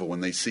to marvel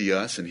when they see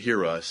us and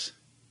hear us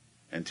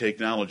and take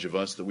knowledge of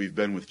us that we've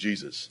been with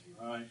Jesus.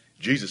 Right.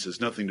 Jesus is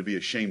nothing to be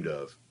ashamed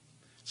of.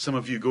 Some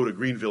of you go to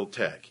Greenville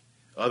Tech.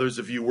 Others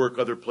of you work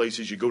other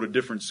places. You go to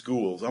different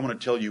schools. I want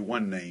to tell you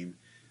one name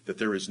that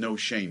there is no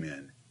shame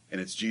in,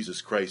 and it's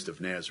Jesus Christ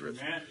of Nazareth.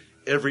 Amen.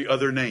 Every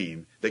other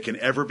name that can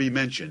ever be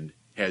mentioned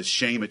has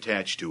shame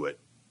attached to it.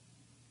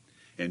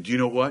 And do you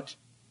know what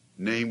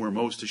name we're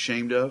most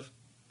ashamed of?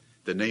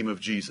 The name of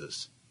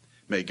Jesus.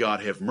 May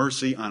God have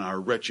mercy on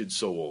our wretched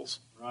souls.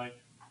 Right.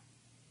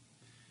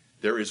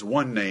 There is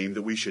one name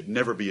that we should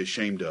never be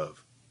ashamed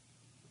of.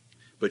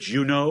 But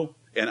you know,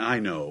 and I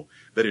know,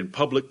 that in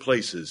public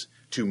places,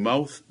 to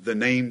mouth the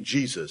name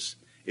Jesus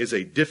is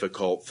a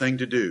difficult thing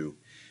to do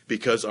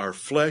because our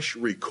flesh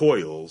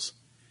recoils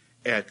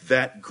at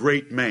that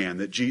great man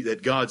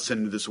that God sent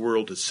into this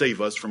world to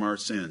save us from our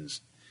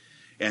sins,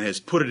 and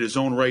has put at his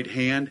own right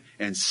hand,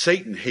 and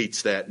Satan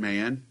hates that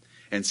man,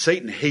 and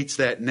Satan hates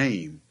that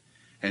name,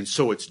 and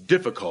so it's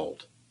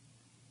difficult.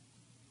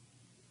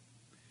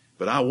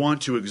 But I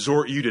want to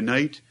exhort you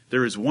tonight,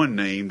 there is one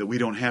name that we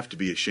don't have to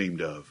be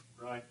ashamed of.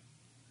 Right.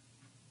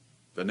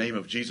 The name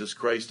of Jesus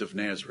Christ of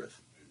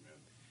Nazareth. Amen.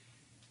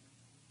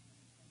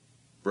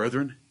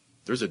 Brethren,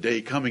 there's a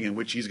day coming in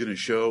which he's going to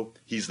show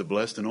he's the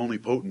blessed and only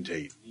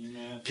potentate.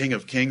 Amen. King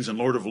of kings and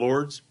Lord of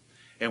lords.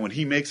 And when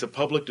he makes a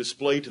public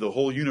display to the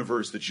whole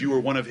universe that you are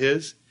one of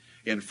his,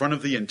 in front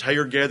of the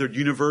entire gathered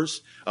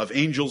universe of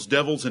angels,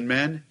 devils, and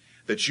men,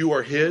 that you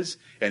are his,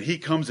 and he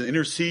comes and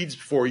intercedes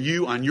for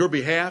you on your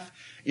behalf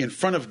in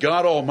front of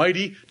God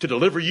Almighty to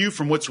deliver you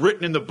from what's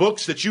written in the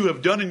books that you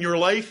have done in your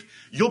life,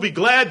 you'll be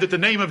glad that the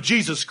name of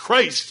Jesus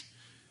Christ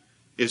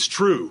is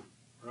true.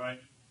 Right.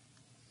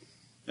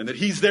 And that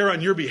he's there on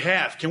your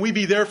behalf. Can we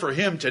be there for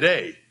him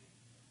today?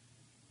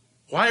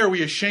 Why are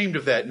we ashamed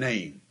of that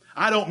name?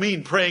 I don't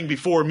mean praying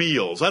before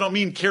meals. I don't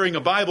mean carrying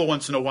a Bible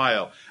once in a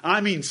while.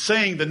 I mean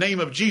saying the name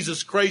of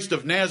Jesus Christ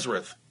of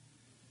Nazareth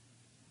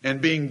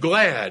and being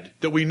glad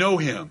that we know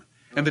him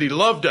and that he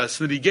loved us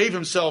and that he gave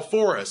himself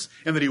for us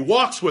and that he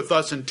walks with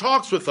us and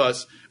talks with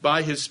us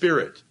by his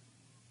Spirit.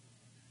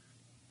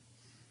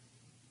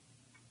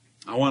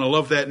 I want to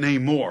love that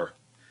name more.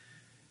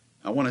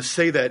 I want to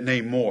say that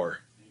name more.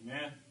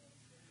 Amen.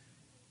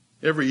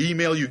 Every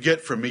email you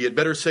get from me, it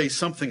better say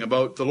something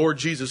about the Lord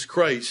Jesus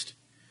Christ.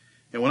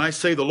 And when I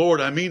say the Lord,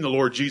 I mean the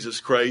Lord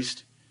Jesus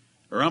Christ,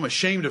 or I'm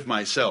ashamed of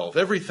myself.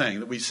 Everything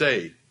that we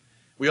say,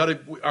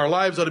 our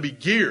lives ought to be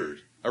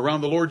geared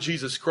around the Lord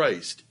Jesus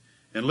Christ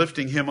and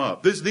lifting him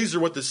up. These are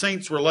what the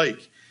saints were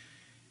like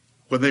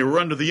when they were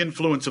under the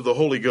influence of the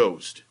Holy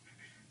Ghost.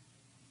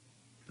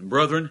 And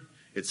brethren,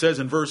 it says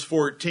in verse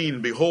 14,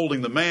 "And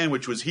beholding the man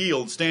which was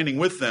healed standing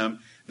with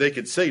them, they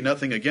could say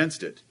nothing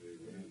against it."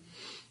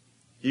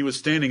 He was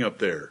standing up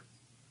there.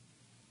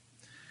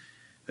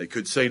 They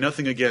could say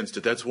nothing against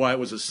it. That's why it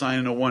was a sign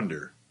and a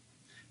wonder,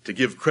 to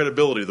give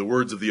credibility to the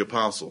words of the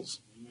apostles.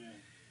 Amen.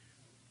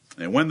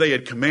 And when they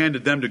had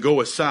commanded them to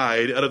go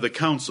aside out of the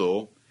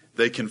council,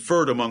 they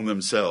conferred among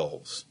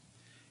themselves.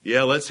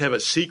 Yeah, let's have a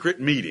secret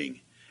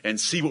meeting and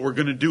see what we're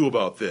going to do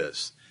about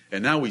this.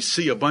 And now we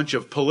see a bunch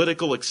of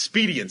political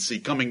expediency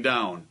coming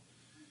down.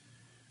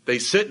 They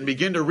sit and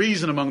begin to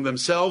reason among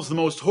themselves the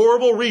most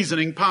horrible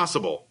reasoning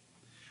possible.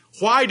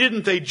 Why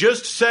didn't they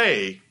just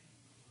say,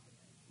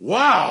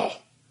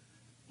 "Wow,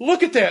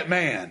 look at that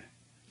man.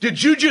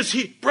 Did you just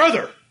hear,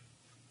 brother,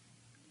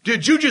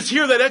 did you just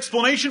hear that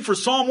explanation for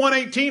Psalm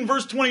 118,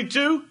 verse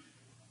 22?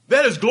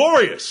 That is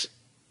glorious.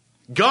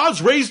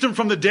 God's raised him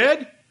from the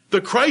dead. The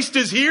Christ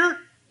is here.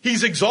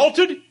 He's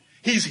exalted.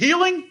 He's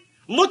healing.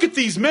 Look at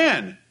these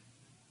men."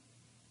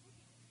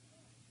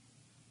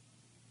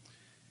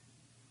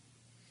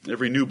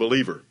 Every new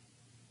believer,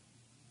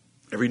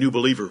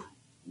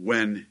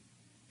 when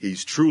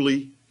he's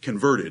truly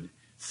converted,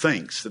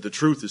 thinks that the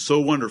truth is so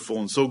wonderful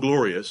and so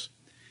glorious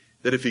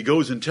that if he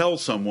goes and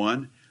tells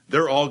someone,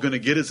 they're all going to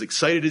get as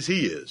excited as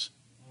he is.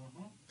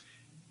 Mm-hmm.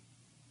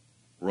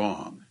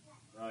 Wrong.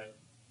 Right.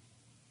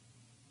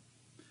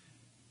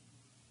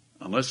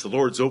 Unless the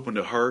Lord's opened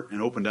a heart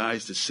and opened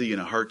eyes to see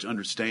and a heart to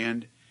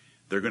understand,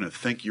 they're going to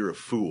think you're a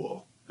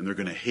fool and they're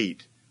going to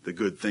hate the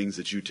good things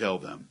that you tell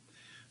them.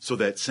 So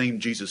that same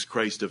Jesus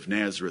Christ of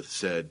Nazareth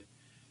said,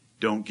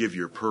 "Don't give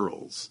your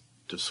pearls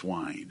to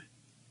swine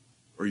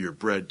or your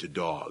bread to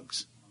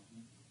dogs."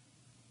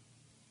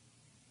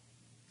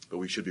 But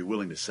we should be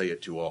willing to say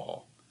it to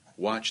all.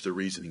 Watch the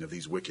reasoning of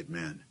these wicked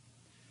men.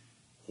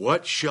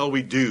 "What shall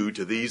we do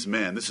to these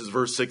men?" This is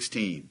verse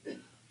 16.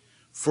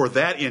 "For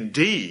that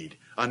indeed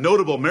a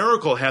notable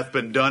miracle hath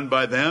been done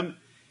by them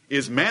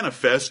is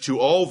manifest to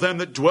all them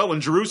that dwell in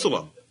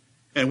Jerusalem,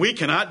 and we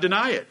cannot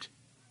deny it."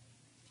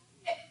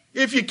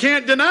 If you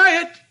can't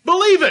deny it,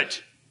 believe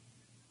it.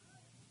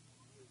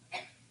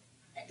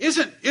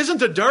 Isn't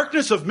the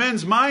darkness of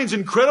men's minds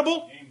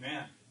incredible?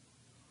 Amen.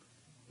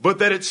 But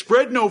that it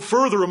spread no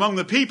further among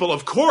the people,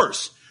 of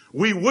course.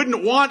 We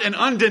wouldn't want an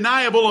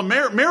undeniable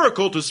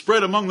miracle to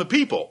spread among the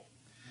people.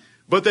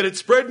 But that it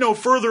spread no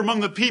further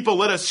among the people,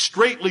 let us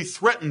straitly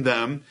threaten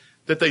them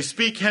that they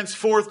speak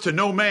henceforth to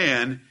no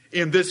man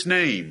in this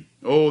name.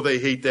 Oh, they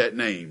hate that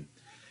name.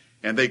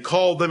 And they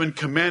called them and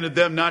commanded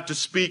them not to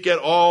speak at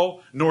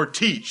all, nor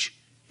teach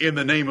in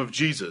the name of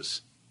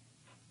Jesus.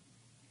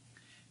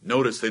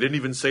 Notice they didn't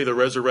even say the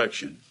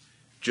resurrection.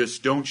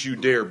 Just don't you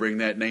dare bring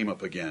that name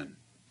up again.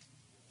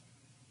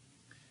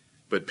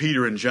 But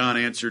Peter and John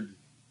answered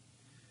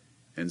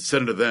and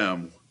said unto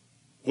them,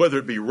 "Whether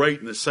it be right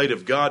in the sight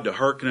of God to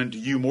hearken unto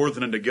you more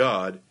than unto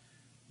God,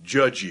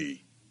 judge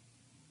ye.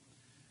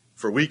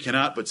 For we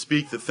cannot but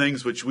speak the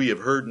things which we have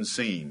heard and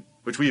seen,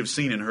 which we have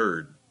seen and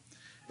heard."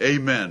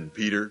 Amen,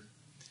 Peter.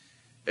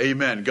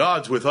 Amen.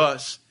 God's with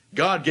us.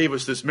 God gave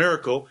us this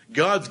miracle.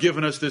 God's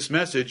given us this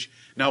message.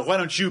 Now, why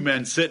don't you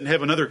men sit and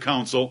have another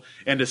council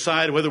and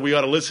decide whether we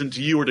ought to listen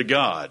to you or to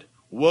God?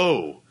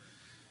 Whoa.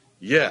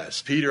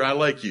 Yes, Peter, I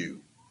like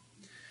you.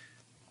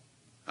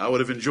 I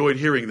would have enjoyed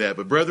hearing that.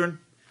 But brethren,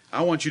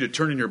 I want you to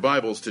turn in your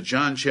Bibles to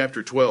John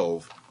chapter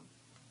 12.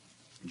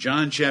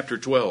 John chapter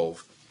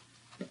 12.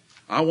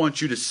 I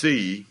want you to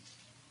see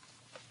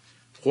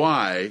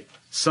why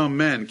some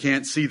men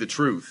can't see the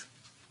truth.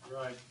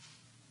 Right.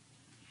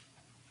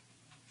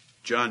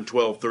 John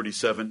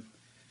 12:37.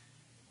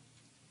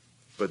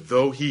 But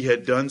though he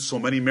had done so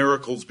many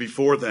miracles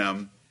before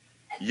them,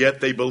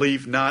 yet they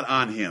believed not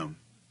on him.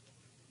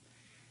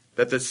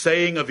 That the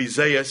saying of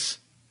Esaias,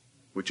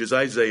 which is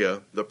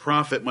Isaiah, the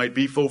prophet, might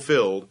be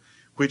fulfilled,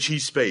 which he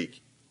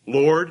spake,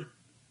 Lord,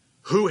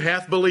 who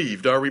hath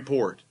believed our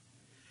report?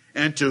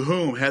 And to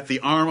whom hath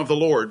the arm of the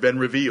Lord been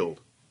revealed?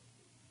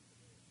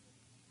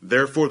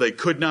 Therefore they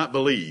could not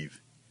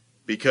believe,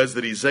 because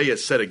that Isaiah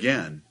said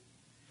again,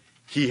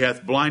 He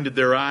hath blinded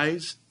their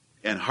eyes,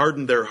 and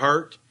hardened their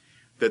heart,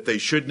 that they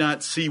should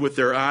not see with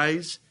their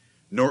eyes,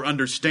 nor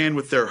understand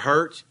with their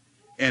heart,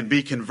 and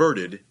be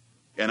converted,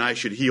 and I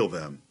should heal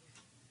them.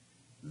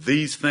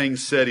 These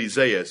things said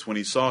Isaiah when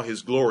he saw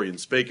his glory and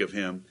spake of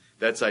him.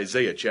 That's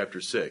Isaiah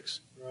chapter 6.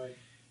 Right.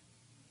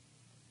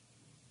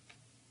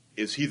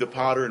 Is he the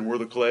potter and we're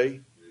the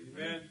clay?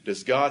 Amen.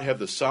 Does God have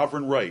the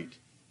sovereign right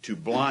to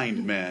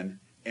blind men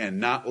and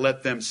not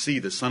let them see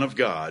the Son of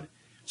God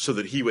so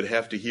that he would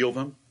have to heal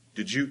them?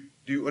 Do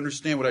you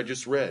understand what I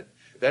just read?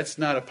 That's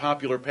not a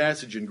popular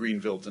passage in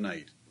Greenville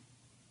tonight.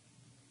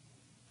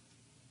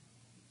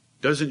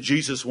 Doesn't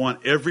Jesus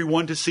want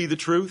everyone to see the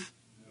truth?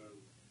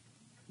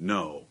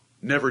 No.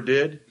 Never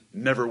did,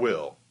 never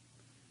will.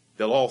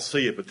 They'll all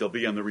see it, but they'll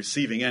be on the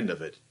receiving end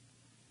of it.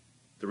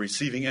 The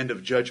receiving end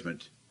of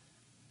judgment.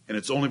 And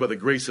it's only by the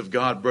grace of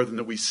God, brethren,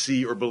 that we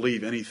see or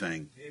believe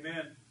anything.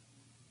 Amen.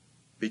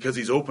 Because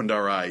he's opened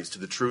our eyes to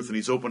the truth and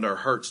he's opened our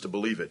hearts to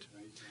believe it.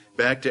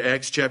 Back to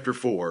Acts chapter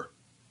 4.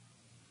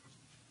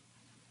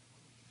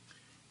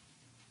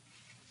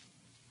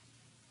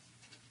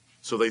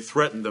 So they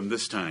threatened them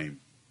this time.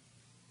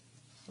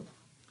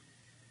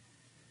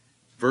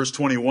 Verse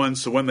 21,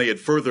 so when they had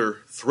further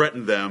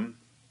threatened them,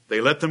 they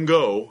let them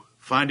go,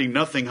 finding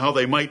nothing how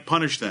they might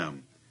punish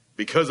them,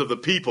 because of the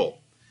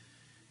people.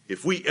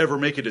 If we ever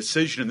make a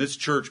decision in this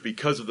church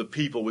because of the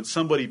people, would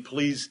somebody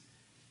please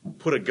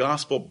put a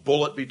gospel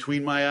bullet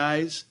between my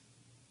eyes?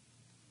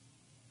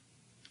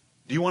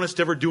 Do you want us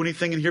to ever do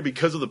anything in here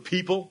because of the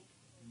people?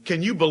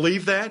 Can you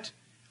believe that?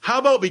 How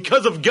about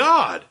because of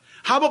God?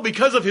 How about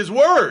because of His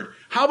Word?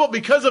 How about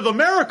because of a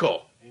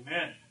miracle?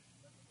 Amen.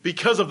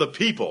 Because of the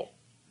people.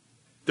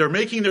 They're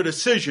making their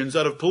decisions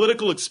out of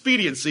political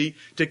expediency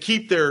to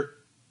keep their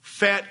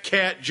fat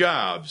cat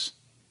jobs.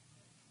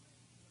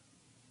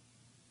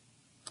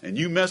 And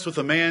you mess with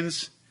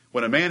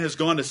when a man has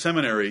gone to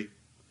seminary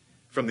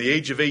from the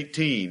age of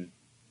 18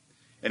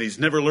 and he's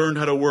never learned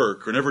how to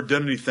work or never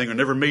done anything or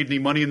never made any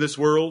money in this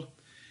world,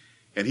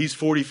 and he's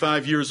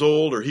 45 years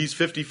old or he's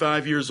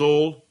 55 years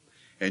old,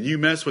 and you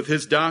mess with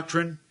his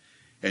doctrine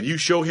and you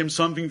show him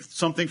something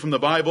from the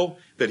Bible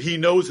that he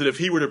knows that if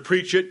he were to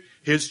preach it,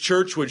 his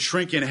church would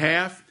shrink in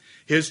half,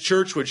 his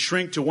church would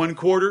shrink to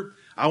 1/4.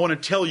 I want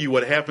to tell you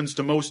what happens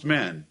to most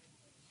men.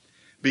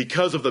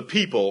 Because of the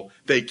people,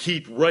 they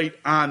keep right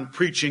on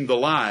preaching the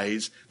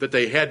lies that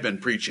they had been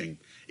preaching,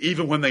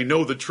 even when they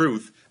know the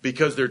truth,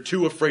 because they're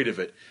too afraid of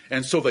it.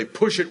 And so they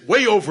push it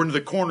way over into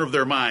the corner of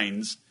their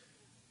minds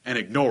and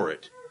ignore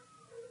it.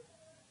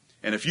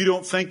 And if you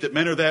don't think that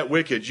men are that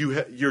wicked,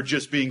 you're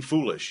just being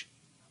foolish.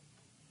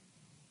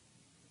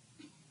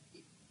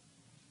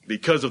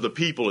 Because of the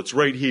people, it's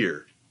right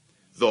here.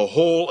 The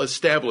whole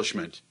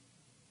establishment.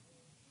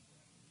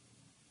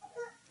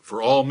 For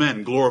all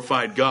men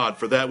glorified God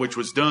for that which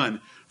was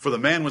done. For the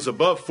man was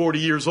above 40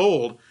 years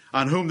old,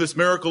 on whom this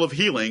miracle of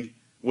healing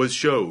was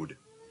showed.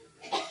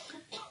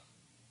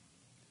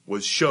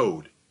 Was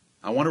showed.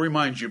 I want to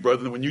remind you,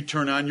 brother, that when you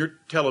turn on your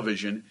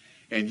television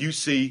and you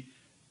see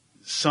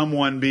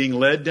someone being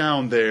led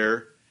down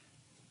the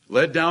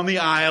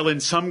aisle in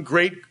some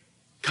great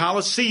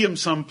Coliseum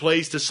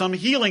someplace to some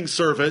healing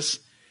service,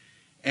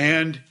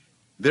 and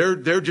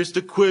they're just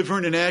a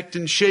quivering and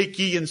acting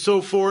shaky and so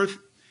forth,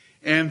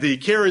 and the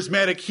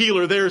charismatic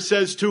healer there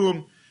says to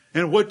him,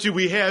 and what do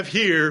we have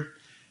here?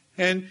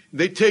 And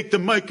they take the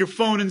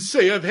microphone and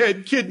say, I've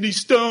had kidney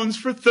stones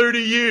for 30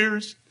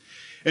 years.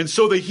 And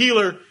so the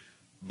healer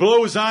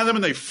blows on them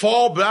and they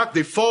fall back,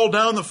 they fall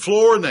down the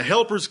floor, and the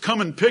helpers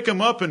come and pick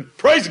them up, and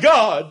praise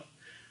God,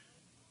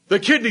 the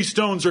kidney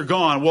stones are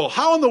gone. Well,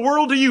 how in the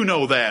world do you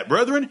know that,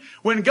 brethren?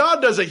 When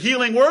God does a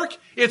healing work,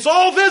 it's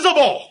all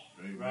visible.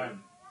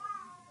 Amen.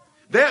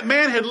 That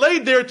man had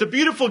laid there at the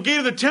beautiful gate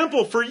of the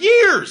temple for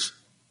years.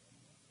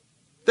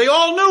 They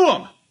all knew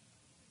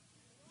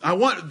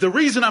him. The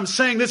reason I'm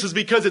saying this is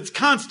because it's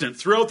constant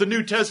throughout the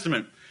New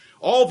Testament.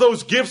 All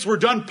those gifts were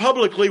done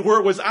publicly where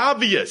it was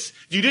obvious.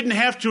 You didn't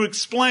have to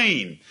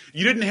explain.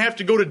 You didn't have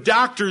to go to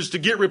doctors to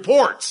get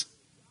reports.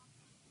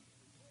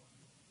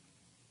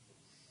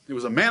 It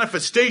was a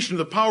manifestation of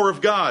the power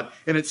of God.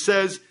 And it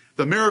says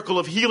the miracle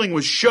of healing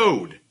was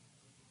showed.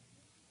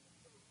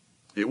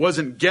 It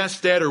wasn't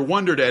guessed at or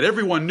wondered at.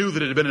 Everyone knew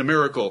that it had been a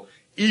miracle,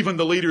 even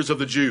the leaders of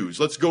the Jews.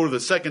 Let's go to the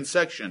second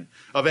section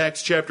of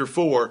Acts chapter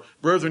 4.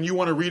 Brethren, you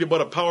want to read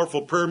about a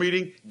powerful prayer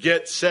meeting?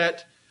 Get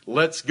set.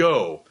 Let's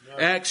go.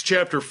 Yeah. Acts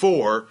chapter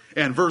 4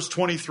 and verse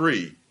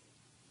 23.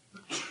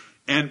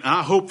 And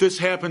I hope this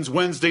happens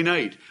Wednesday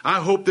night. I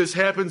hope this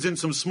happens in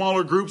some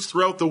smaller groups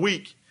throughout the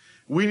week.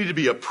 We need to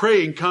be a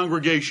praying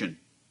congregation.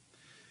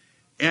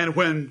 And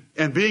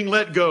being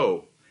let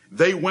go,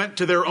 they went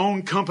to their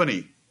own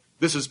company.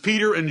 This is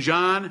Peter and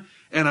John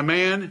and a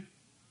man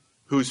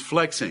who's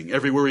flexing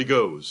everywhere he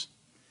goes.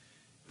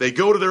 They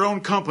go to their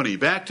own company,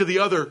 back to the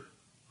other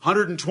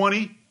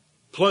 120,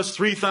 plus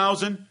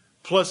 3,000,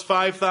 plus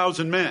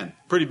 5,000 men.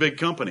 Pretty big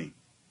company.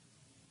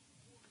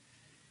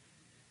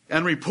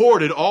 And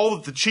reported all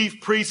that the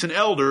chief priests and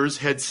elders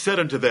had said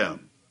unto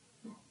them.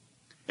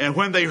 And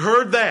when they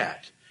heard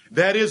that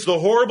is the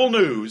horrible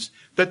news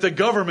that the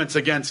government's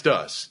against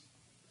us.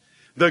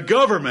 The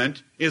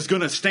government is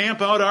going to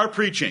stamp out our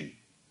preaching.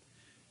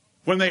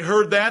 When they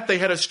heard that, they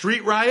had a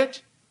street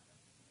riot.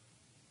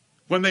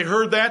 When they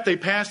heard that, they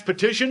passed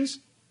petitions.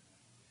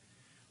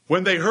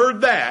 When they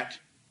heard that,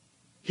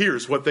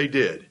 here's what they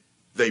did.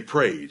 They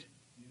prayed.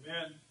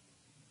 Amen.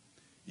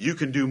 You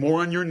can do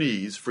more on your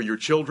knees for your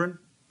children,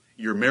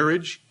 your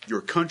marriage,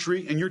 your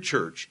country, and your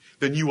church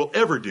than you will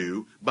ever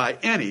do by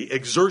any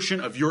exertion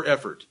of your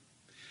effort.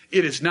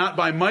 It is not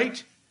by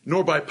might,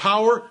 nor by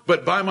power,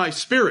 but by my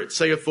Spirit,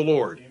 saith the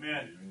Lord.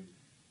 Amen.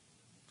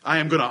 I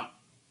am going to,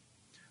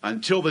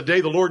 until the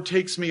day the Lord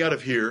takes me out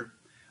of here,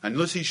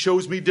 unless He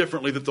shows me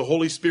differently that the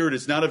Holy Spirit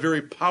is not a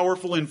very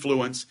powerful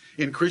influence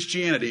in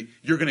Christianity,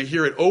 you're going to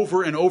hear it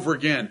over and over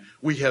again.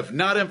 We have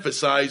not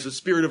emphasized the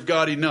Spirit of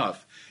God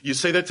enough. You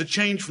say that's a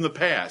change from the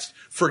past.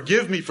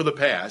 Forgive me for the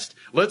past.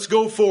 Let's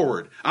go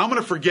forward. I'm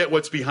going to forget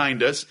what's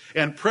behind us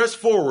and press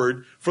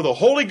forward for the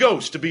Holy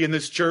Ghost to be in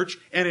this church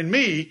and in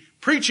me,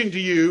 preaching to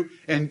you,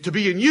 and to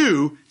be in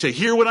you to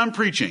hear what I'm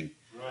preaching.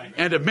 Right.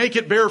 And to make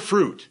it bear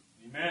fruit.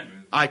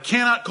 Amen. I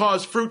cannot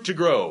cause fruit to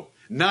grow,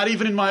 not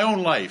even in my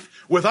own life.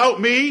 Without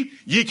me,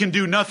 ye can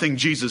do nothing,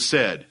 Jesus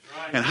said.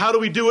 Right. And how do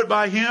we do it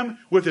by Him?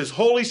 With His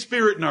Holy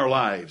Spirit in our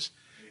lives.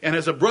 And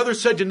as a brother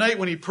said tonight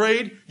when he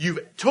prayed, you've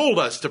told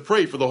us to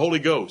pray for the Holy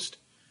Ghost.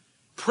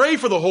 Pray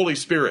for the Holy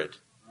Spirit.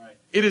 Right.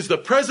 It is the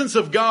presence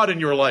of God in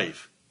your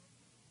life.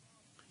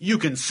 You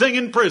can sing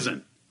in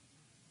prison.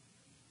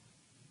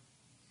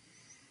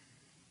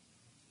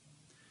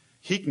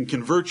 He can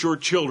convert your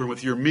children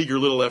with your meager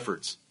little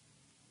efforts.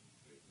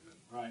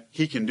 Right.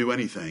 He can do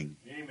anything.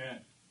 Amen.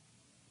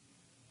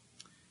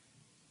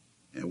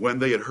 And when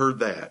they had heard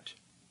that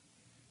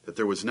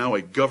there was now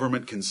a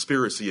government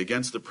conspiracy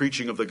against the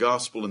preaching of the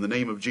gospel in the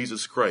name of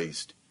Jesus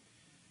Christ,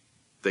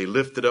 they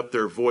lifted up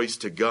their voice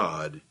to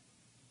God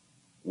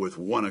with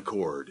one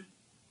accord.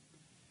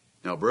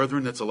 Now,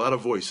 brethren, that's a lot of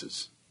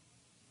voices.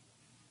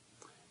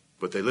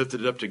 But they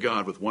lifted it up to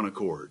God with one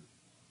accord.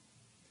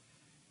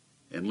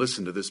 And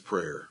listen to this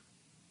prayer.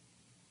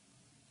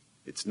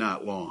 It's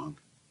not long.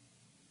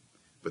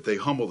 But they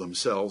humble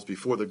themselves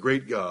before the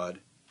great God.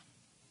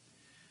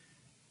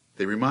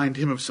 They remind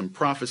Him of some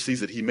prophecies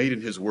that He made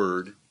in His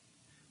Word.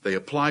 They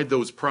applied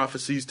those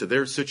prophecies to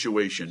their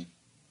situation.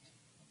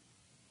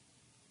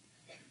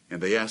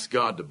 And they asked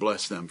God to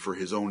bless them for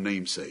His own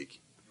name's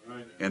sake.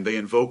 Right. And they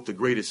invoked the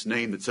greatest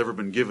name that's ever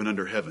been given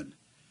under heaven.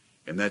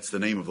 And that's the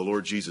name of the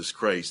Lord Jesus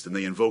Christ. And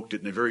they invoked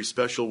it in a very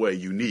special way,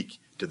 unique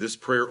to this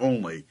prayer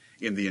only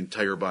in the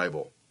entire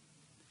Bible.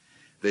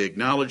 They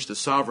acknowledged the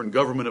sovereign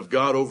government of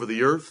God over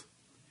the earth.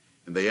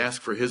 And they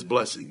asked for His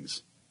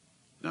blessings.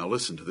 Now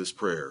listen to this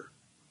prayer.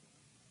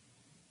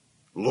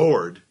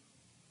 Lord,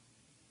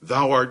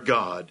 Thou art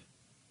God,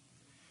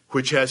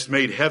 which hast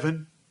made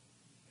heaven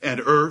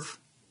and earth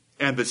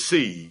and the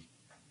sea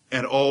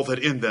and all that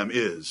in them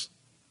is,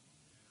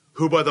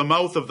 who by the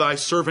mouth of Thy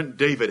servant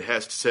David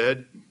hast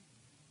said,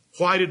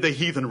 why did the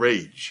heathen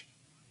rage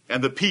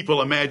and the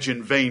people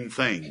imagine vain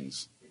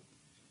things?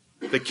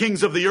 The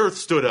kings of the earth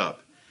stood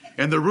up,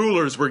 and the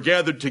rulers were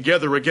gathered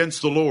together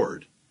against the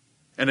Lord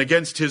and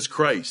against His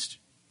Christ.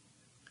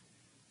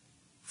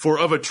 For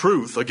of a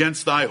truth,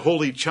 against Thy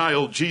holy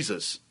child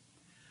Jesus,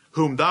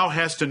 whom Thou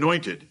hast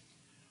anointed,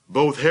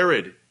 both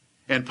Herod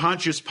and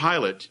Pontius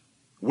Pilate,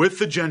 with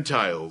the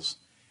Gentiles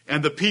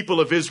and the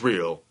people of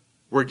Israel,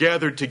 were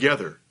gathered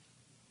together,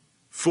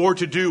 for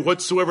to do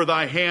whatsoever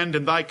Thy hand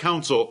and Thy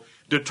counsel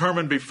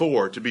determined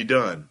before to be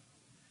done.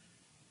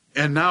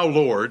 And now,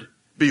 Lord,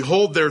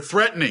 behold their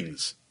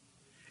threatenings,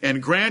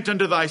 and grant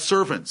unto Thy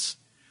servants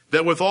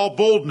that with all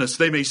boldness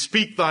they may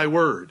speak Thy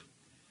word,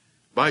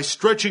 by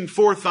stretching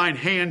forth Thine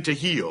hand to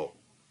heal,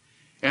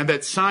 and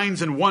that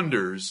signs and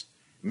wonders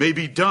may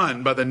be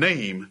done by the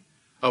name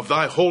of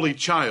Thy holy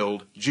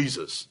child,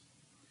 Jesus.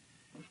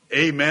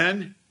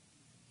 Amen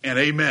and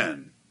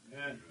amen.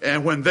 Amen.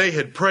 And when they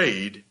had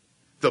prayed,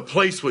 the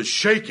place was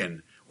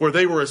shaken where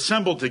they were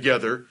assembled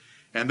together,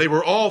 and they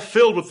were all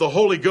filled with the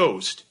Holy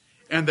Ghost,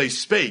 and they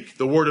spake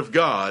the word of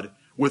God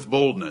with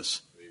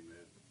boldness.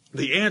 Amen.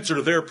 The answer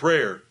to their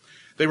prayer.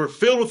 They were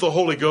filled with the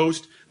Holy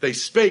Ghost. They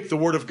spake the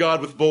word of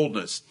God with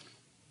boldness.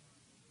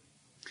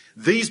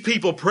 These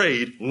people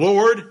prayed,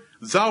 Lord,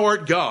 thou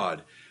art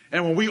God.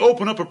 And when we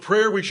open up a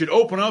prayer, we should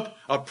open up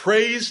a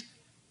praise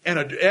and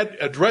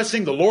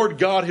addressing the Lord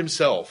God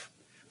himself,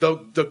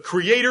 the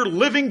creator,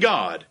 living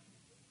God.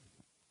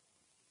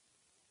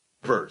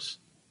 Verse.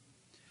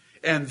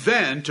 And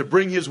then to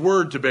bring his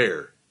word to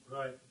bear.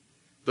 Right.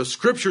 The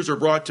scriptures are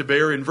brought to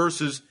bear in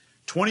verses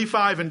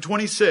 25 and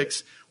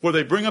 26, where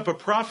they bring up a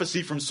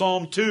prophecy from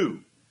Psalm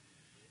 2.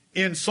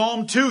 In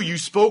Psalm 2, you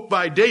spoke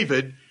by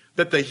David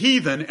that the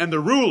heathen and the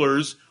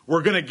rulers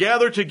were going to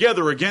gather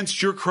together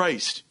against your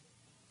Christ.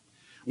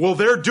 Well,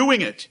 they're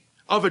doing it.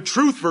 Of a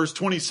truth, verse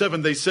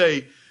 27, they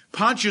say,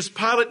 Pontius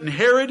Pilate and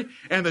Herod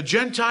and the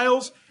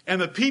Gentiles and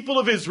the people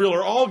of Israel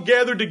are all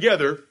gathered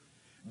together,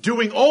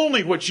 doing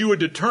only what you had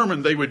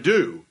determined they would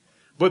do.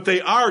 But they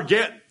are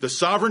the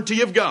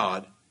sovereignty of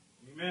God.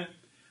 Amen.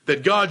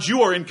 That God,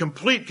 you are in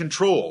complete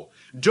control.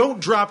 Don't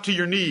drop to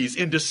your knees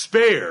in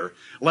despair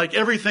like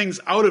everything's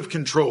out of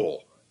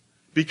control.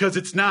 Because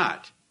it's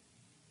not.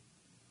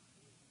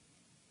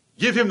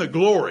 Give him the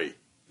glory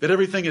that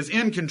everything is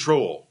in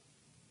control.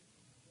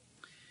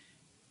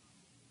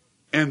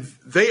 And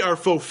they are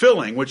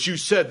fulfilling what you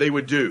said they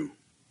would do.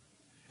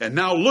 And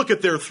now look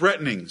at their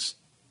threatenings.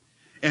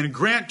 And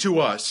grant to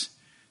us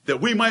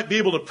that we might be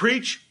able to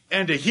preach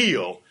and to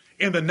heal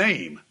in the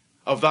name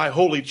of thy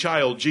holy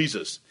child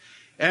Jesus.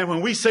 And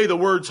when we say the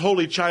words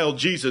holy child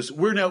Jesus,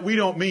 we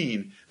don't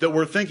mean that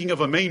we're thinking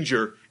of a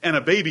manger and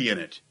a baby in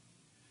it.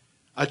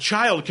 A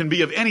child can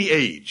be of any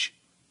age.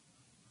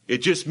 It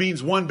just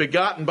means one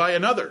begotten by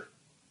another.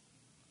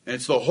 And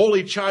it's the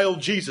holy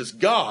child Jesus.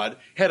 God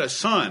had a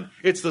son.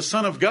 It's the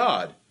Son of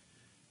God.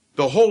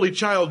 The holy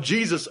child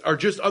Jesus are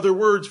just other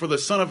words for the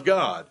Son of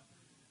God.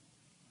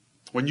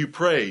 When you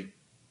pray,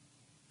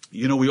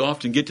 you know, we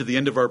often get to the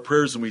end of our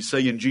prayers and we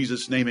say in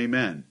Jesus' name,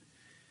 amen.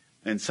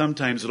 And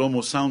sometimes it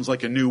almost sounds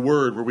like a new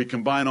word where we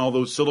combine all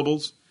those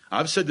syllables.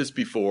 I've said this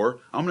before.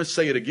 I'm going to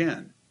say it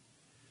again.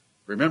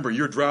 Remember,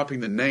 you're dropping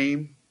the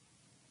name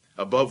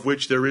above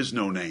which there is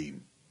no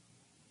name.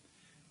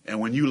 And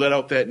when you let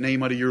out that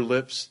name out of your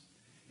lips,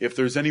 if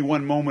there's any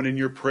one moment in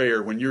your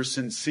prayer when you're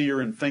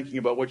sincere and thinking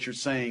about what you're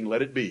saying,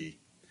 let it be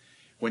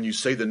when you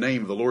say the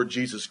name of the Lord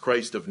Jesus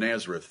Christ of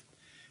Nazareth.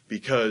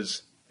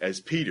 Because as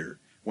Peter,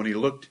 when he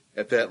looked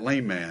at that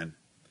lame man,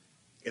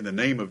 in the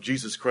name of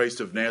Jesus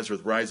Christ of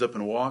Nazareth, rise up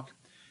and walk,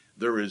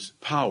 there is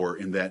power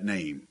in that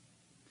name.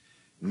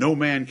 No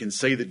man can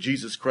say that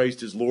Jesus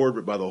Christ is Lord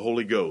but by the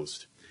Holy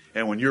Ghost.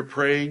 And when you're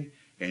praying,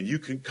 and you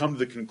can come to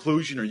the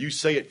conclusion, or you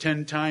say it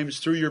 10 times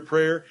through your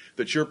prayer,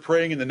 that you're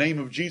praying in the name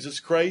of Jesus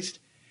Christ,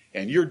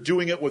 and you're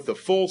doing it with the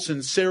full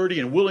sincerity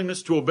and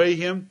willingness to obey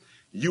him,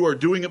 you are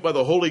doing it by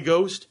the Holy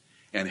Ghost,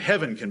 and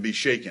heaven can be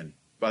shaken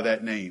by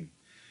that name.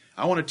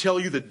 I want to tell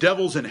you, the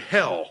devils in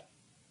hell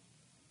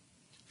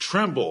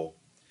tremble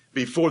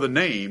before the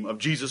name of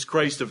Jesus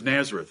Christ of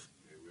Nazareth.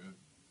 Amen.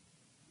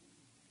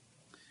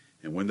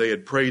 And when they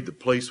had prayed, the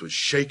place was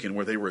shaken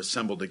where they were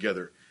assembled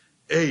together.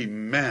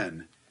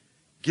 Amen.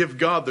 Give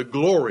God the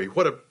glory.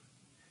 What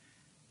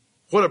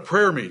a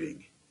prayer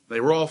meeting.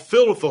 They were all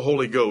filled with the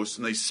Holy Ghost,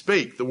 and they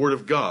spake the word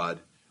of God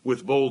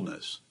with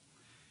boldness.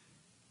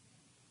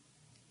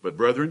 But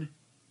brethren,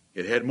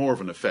 it had more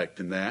of an effect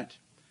than that.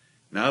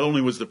 Not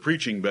only was the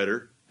preaching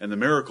better and the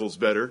miracles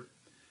better,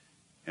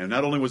 and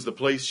not only was the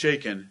place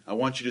shaken, I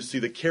want you to see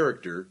the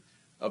character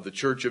of the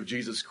Church of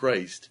Jesus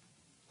Christ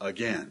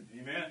again.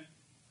 Amen.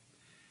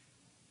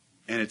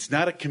 And it's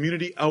not a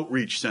community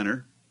outreach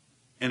center,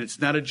 and it's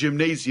not a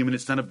gymnasium, and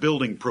it's not a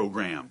building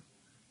program.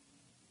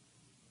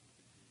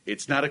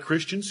 It's not a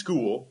Christian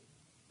school.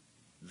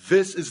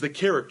 This is the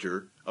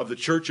character of the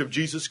Church of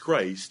Jesus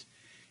Christ.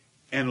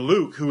 And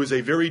Luke, who is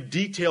a very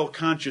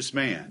detail-conscious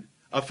man,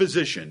 a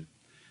physician,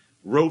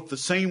 wrote the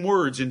same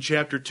words in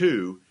chapter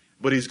 2,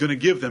 but he's going to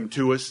give them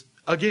to us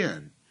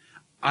again.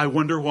 I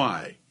wonder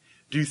why.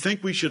 Do you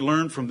think we should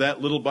learn from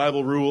that little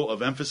Bible rule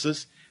of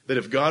emphasis that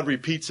if God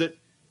repeats it,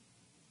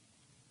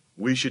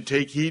 we should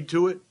take heed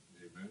to it?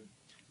 Amen.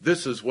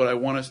 This is what I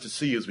want us to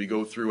see as we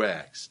go through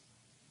Acts.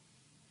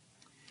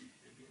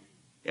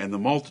 And the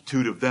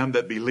multitude of them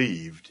that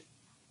believed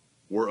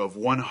were of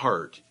one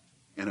heart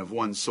and of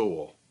one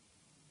soul.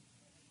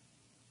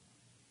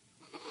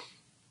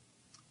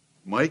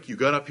 Mike, you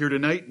got up here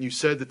tonight and you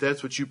said that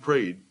that's what you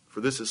prayed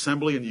for this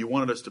assembly, and you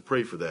wanted us to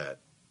pray for that.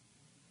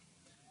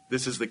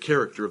 This is the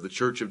character of the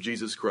Church of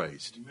Jesus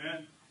Christ.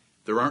 Amen.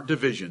 There aren't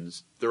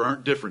divisions. There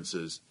aren't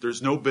differences.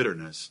 There's no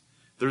bitterness.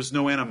 There's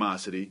no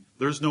animosity.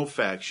 There's no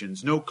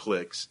factions, no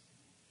cliques.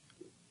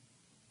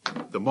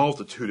 The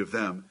multitude of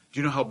them. Do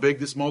you know how big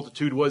this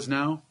multitude was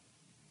now?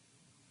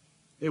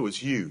 It was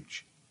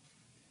huge.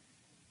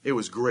 It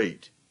was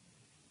great.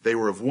 They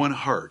were of one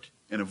heart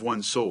and of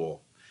one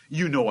soul.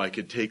 You know I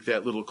could take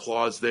that little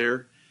clause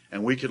there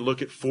and we could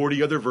look at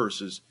 40 other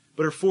verses.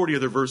 But are 40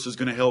 other verses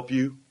going to help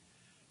you?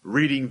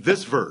 Reading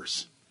this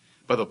verse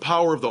by the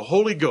power of the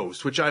Holy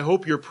Ghost, which I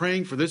hope you're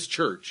praying for this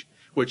church,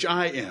 which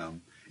I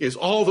am, is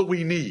all that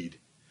we need.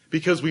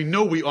 Because we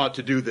know we ought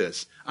to do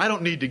this. I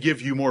don't need to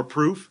give you more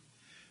proof.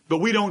 But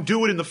we don't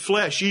do it in the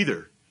flesh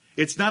either.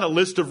 It's not a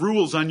list of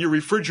rules on your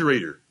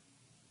refrigerator.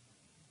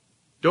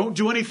 Don't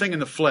do anything in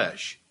the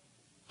flesh.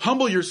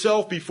 Humble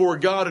yourself before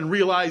God and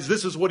realize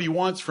this is what He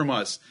wants from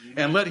us.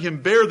 And let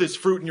Him bear this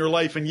fruit in your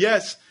life. And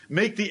yes,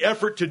 make the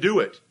effort to do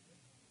it.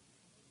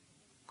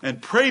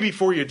 And pray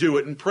before you do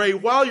it. And pray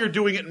while you're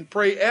doing it. And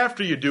pray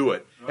after you do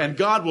it. Right. And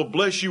God will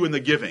bless you in the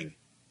giving.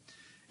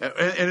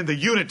 And in the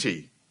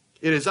unity.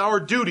 It is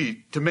our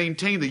duty to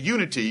maintain the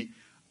unity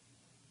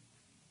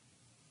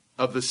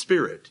of the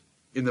Spirit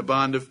in the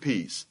bond of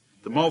peace.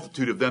 The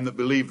multitude of them that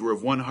believed were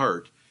of one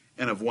heart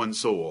and of one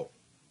soul.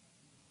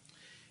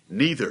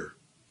 Neither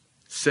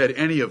said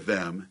any of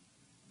them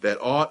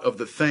that aught of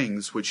the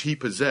things which he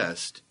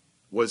possessed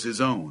was his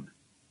own.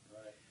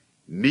 Right.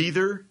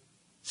 Neither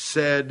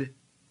said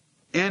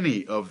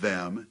any of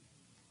them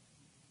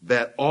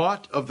that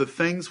aught of the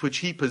things which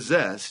he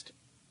possessed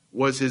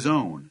was his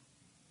own.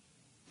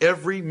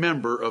 Every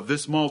member of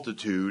this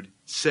multitude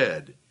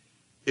said,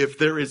 if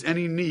there is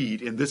any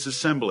need in this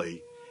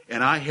assembly,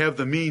 and I have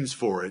the means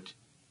for it,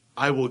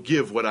 I will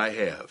give what I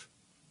have.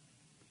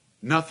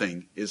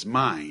 Nothing is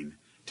mine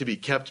to be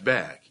kept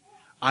back.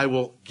 I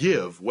will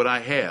give what I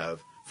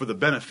have for the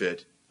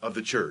benefit of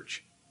the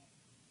church.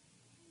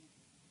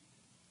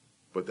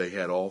 But they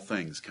had all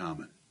things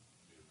common.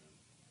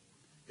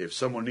 If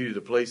someone needed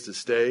a place to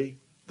stay,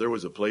 there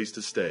was a place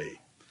to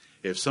stay.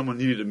 If someone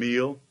needed a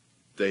meal,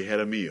 they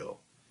had a meal.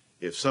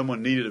 If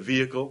someone needed a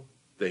vehicle,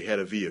 they had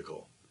a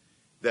vehicle.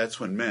 That's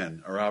when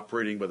men are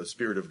operating by the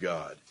Spirit of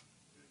God.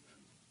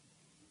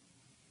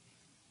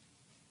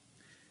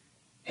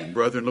 And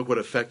brethren, look what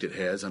effect it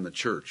has on the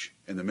church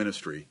and the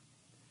ministry.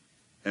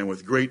 And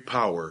with great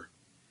power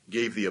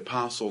gave the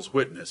apostles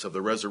witness of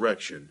the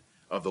resurrection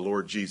of the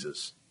Lord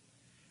Jesus.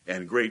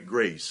 And great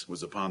grace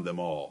was upon them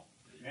all.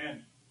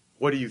 Amen.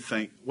 What do you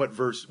think? What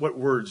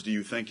words do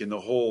you think in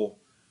the whole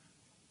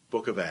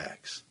book of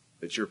Acts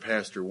that your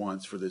pastor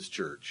wants for this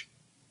church?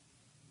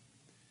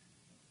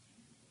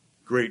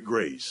 Great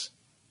grace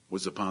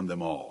was upon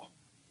them all.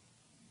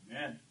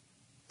 Amen.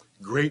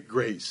 Great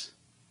grace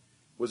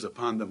was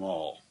upon them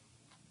all.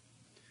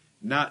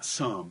 Not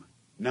some,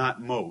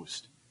 not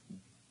most,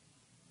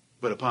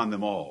 but upon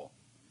them all.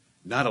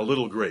 Not a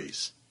little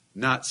grace,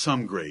 not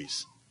some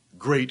grace.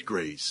 Great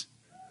grace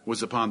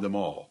was upon them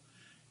all.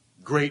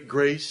 Great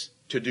grace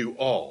to do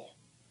all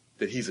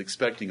that He's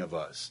expecting of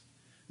us.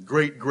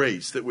 Great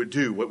grace that would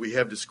do what we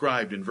have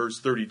described in verse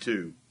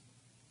 32.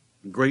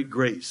 Great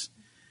grace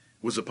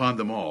was upon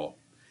them all.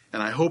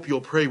 And I hope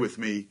you'll pray with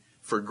me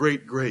for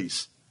great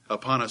grace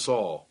upon us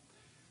all.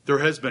 There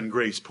has been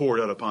grace poured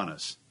out upon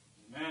us.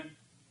 Amen.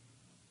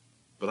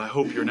 But I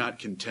hope you're not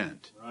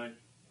content. Right.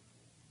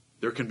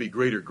 There can be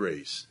greater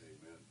grace.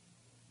 Amen.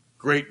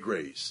 Great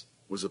grace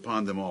was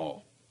upon them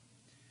all.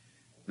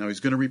 Now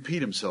he's going to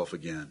repeat himself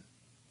again.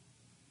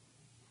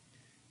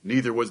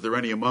 Neither was there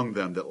any among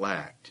them that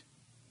lacked.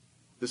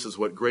 This is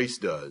what grace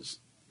does.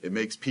 It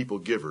makes people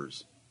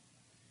givers.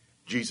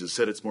 Jesus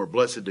said it's more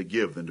blessed to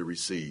give than to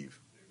receive.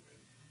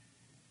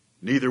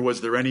 Neither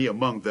was there any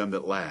among them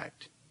that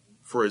lacked.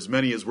 For as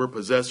many as were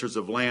possessors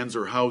of lands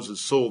or houses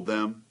sold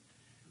them,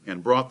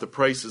 and brought the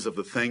prices of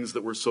the things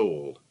that were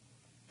sold,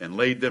 and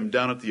laid them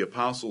down at the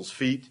apostles'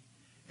 feet,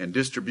 and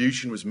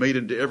distribution was made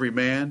unto every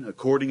man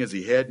according as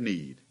he had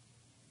need.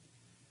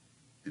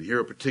 And here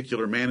a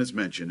particular man is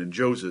mentioned, and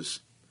Joseph,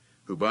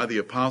 who by the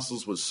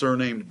apostles was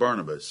surnamed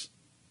Barnabas,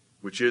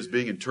 which is,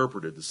 being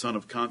interpreted, the son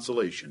of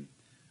consolation,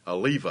 a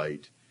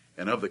Levite,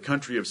 and of the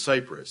country of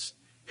Cyprus,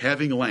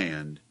 having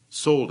land,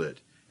 sold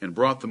it, and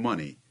brought the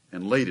money,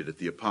 and laid it at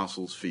the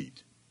apostles'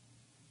 feet.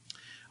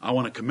 I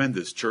want to commend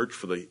this church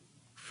for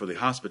the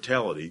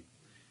hospitality.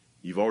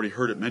 You've already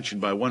heard it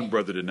mentioned by one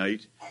brother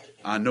tonight.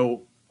 I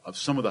know of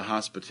some of the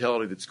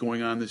hospitality that's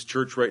going on in this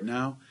church right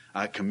now.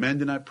 I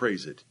commend and I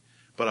praise it.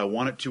 But I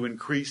want it to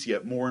increase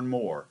yet more and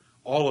more.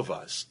 All of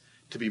us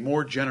to be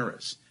more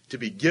generous, to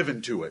be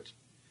given to it,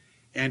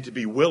 and to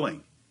be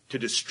willing to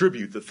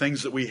distribute the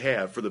things that we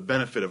have for the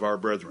benefit of our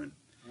brethren.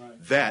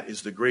 Right. That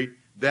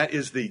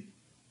is the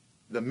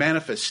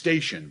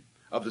manifestation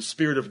of the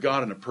Spirit of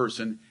God in a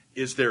person,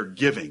 is their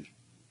giving.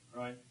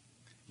 Right.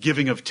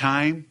 Giving of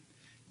time,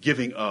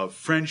 giving of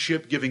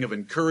friendship, giving of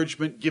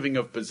encouragement, giving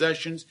of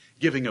possessions,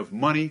 giving of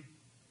money,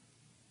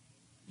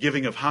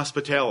 giving of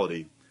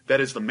hospitality.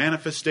 That is the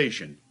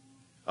manifestation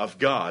of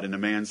God in a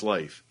man's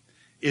life.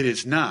 It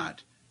is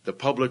not the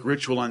public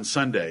ritual on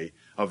Sunday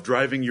of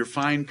driving your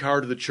fine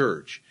car to the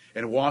church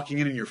and walking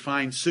in your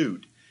fine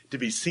suit to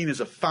be seen as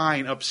a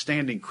fine,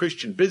 upstanding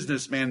Christian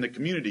businessman in the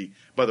community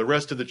by the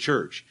rest of the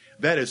church.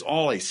 That is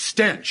all a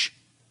stench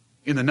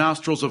in the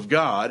nostrils of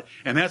God,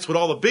 and that's what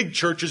all the big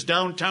churches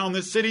downtown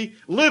this city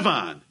live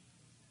on.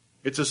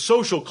 It's a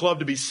social club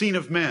to be seen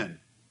of men.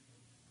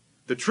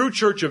 The true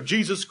church of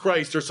Jesus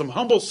Christ are some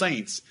humble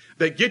saints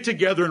that get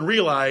together and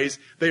realize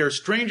they are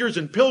strangers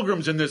and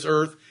pilgrims in this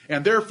earth,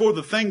 and therefore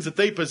the things that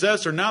they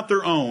possess are not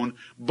their own,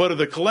 but are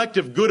the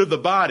collective good of the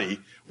body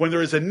when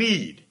there is a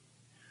need.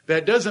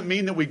 That doesn't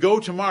mean that we go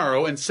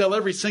tomorrow and sell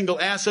every single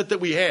asset that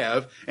we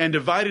have and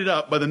divide it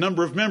up by the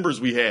number of members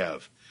we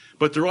have.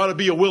 but there ought to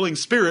be a willing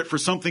spirit for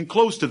something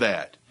close to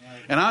that.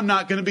 And I'm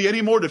not going to be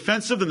any more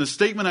defensive than the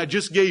statement I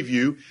just gave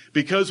you,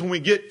 because when we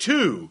get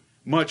too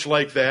much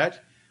like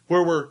that,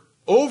 where we're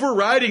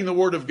overriding the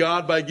Word of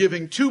God by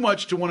giving too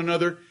much to one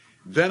another,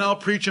 then I'll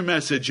preach a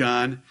message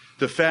on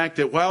the fact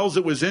that whiles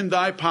it was in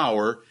thy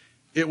power,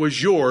 it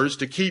was yours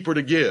to keep or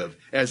to give,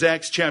 as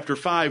Acts chapter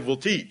 5 will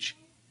teach.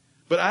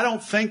 But I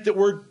don't think that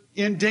we're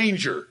in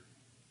danger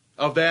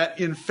of that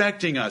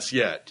infecting us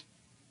yet.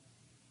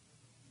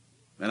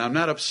 And I'm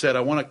not upset. I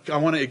want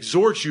to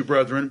exhort you,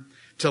 brethren,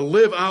 to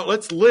live out.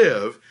 Let's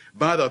live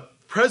by the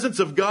presence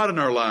of God in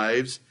our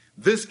lives,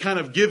 this kind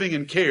of giving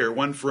and care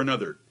one for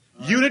another.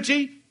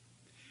 Unity.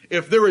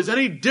 If there is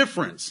any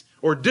difference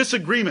or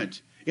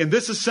disagreement in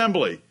this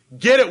assembly,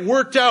 get it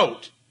worked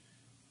out.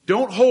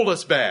 Don't hold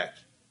us back.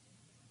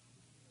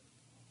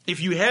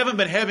 If you haven't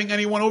been having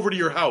anyone over to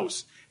your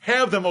house,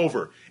 have them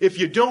over. If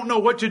you don't know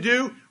what to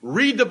do,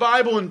 read the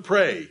Bible and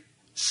pray.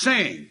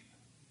 Sing.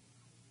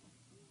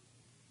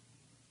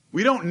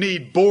 We don't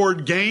need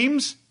board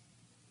games.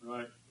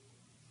 Right.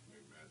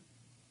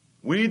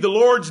 We need the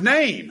Lord's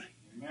name.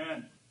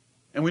 Amen.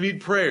 And we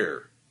need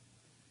prayer.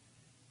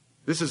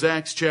 This is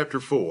Acts chapter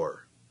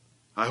 4.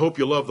 I hope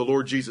you love the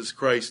Lord Jesus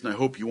Christ, and I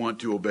hope you want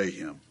to obey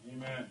Him.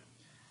 Amen.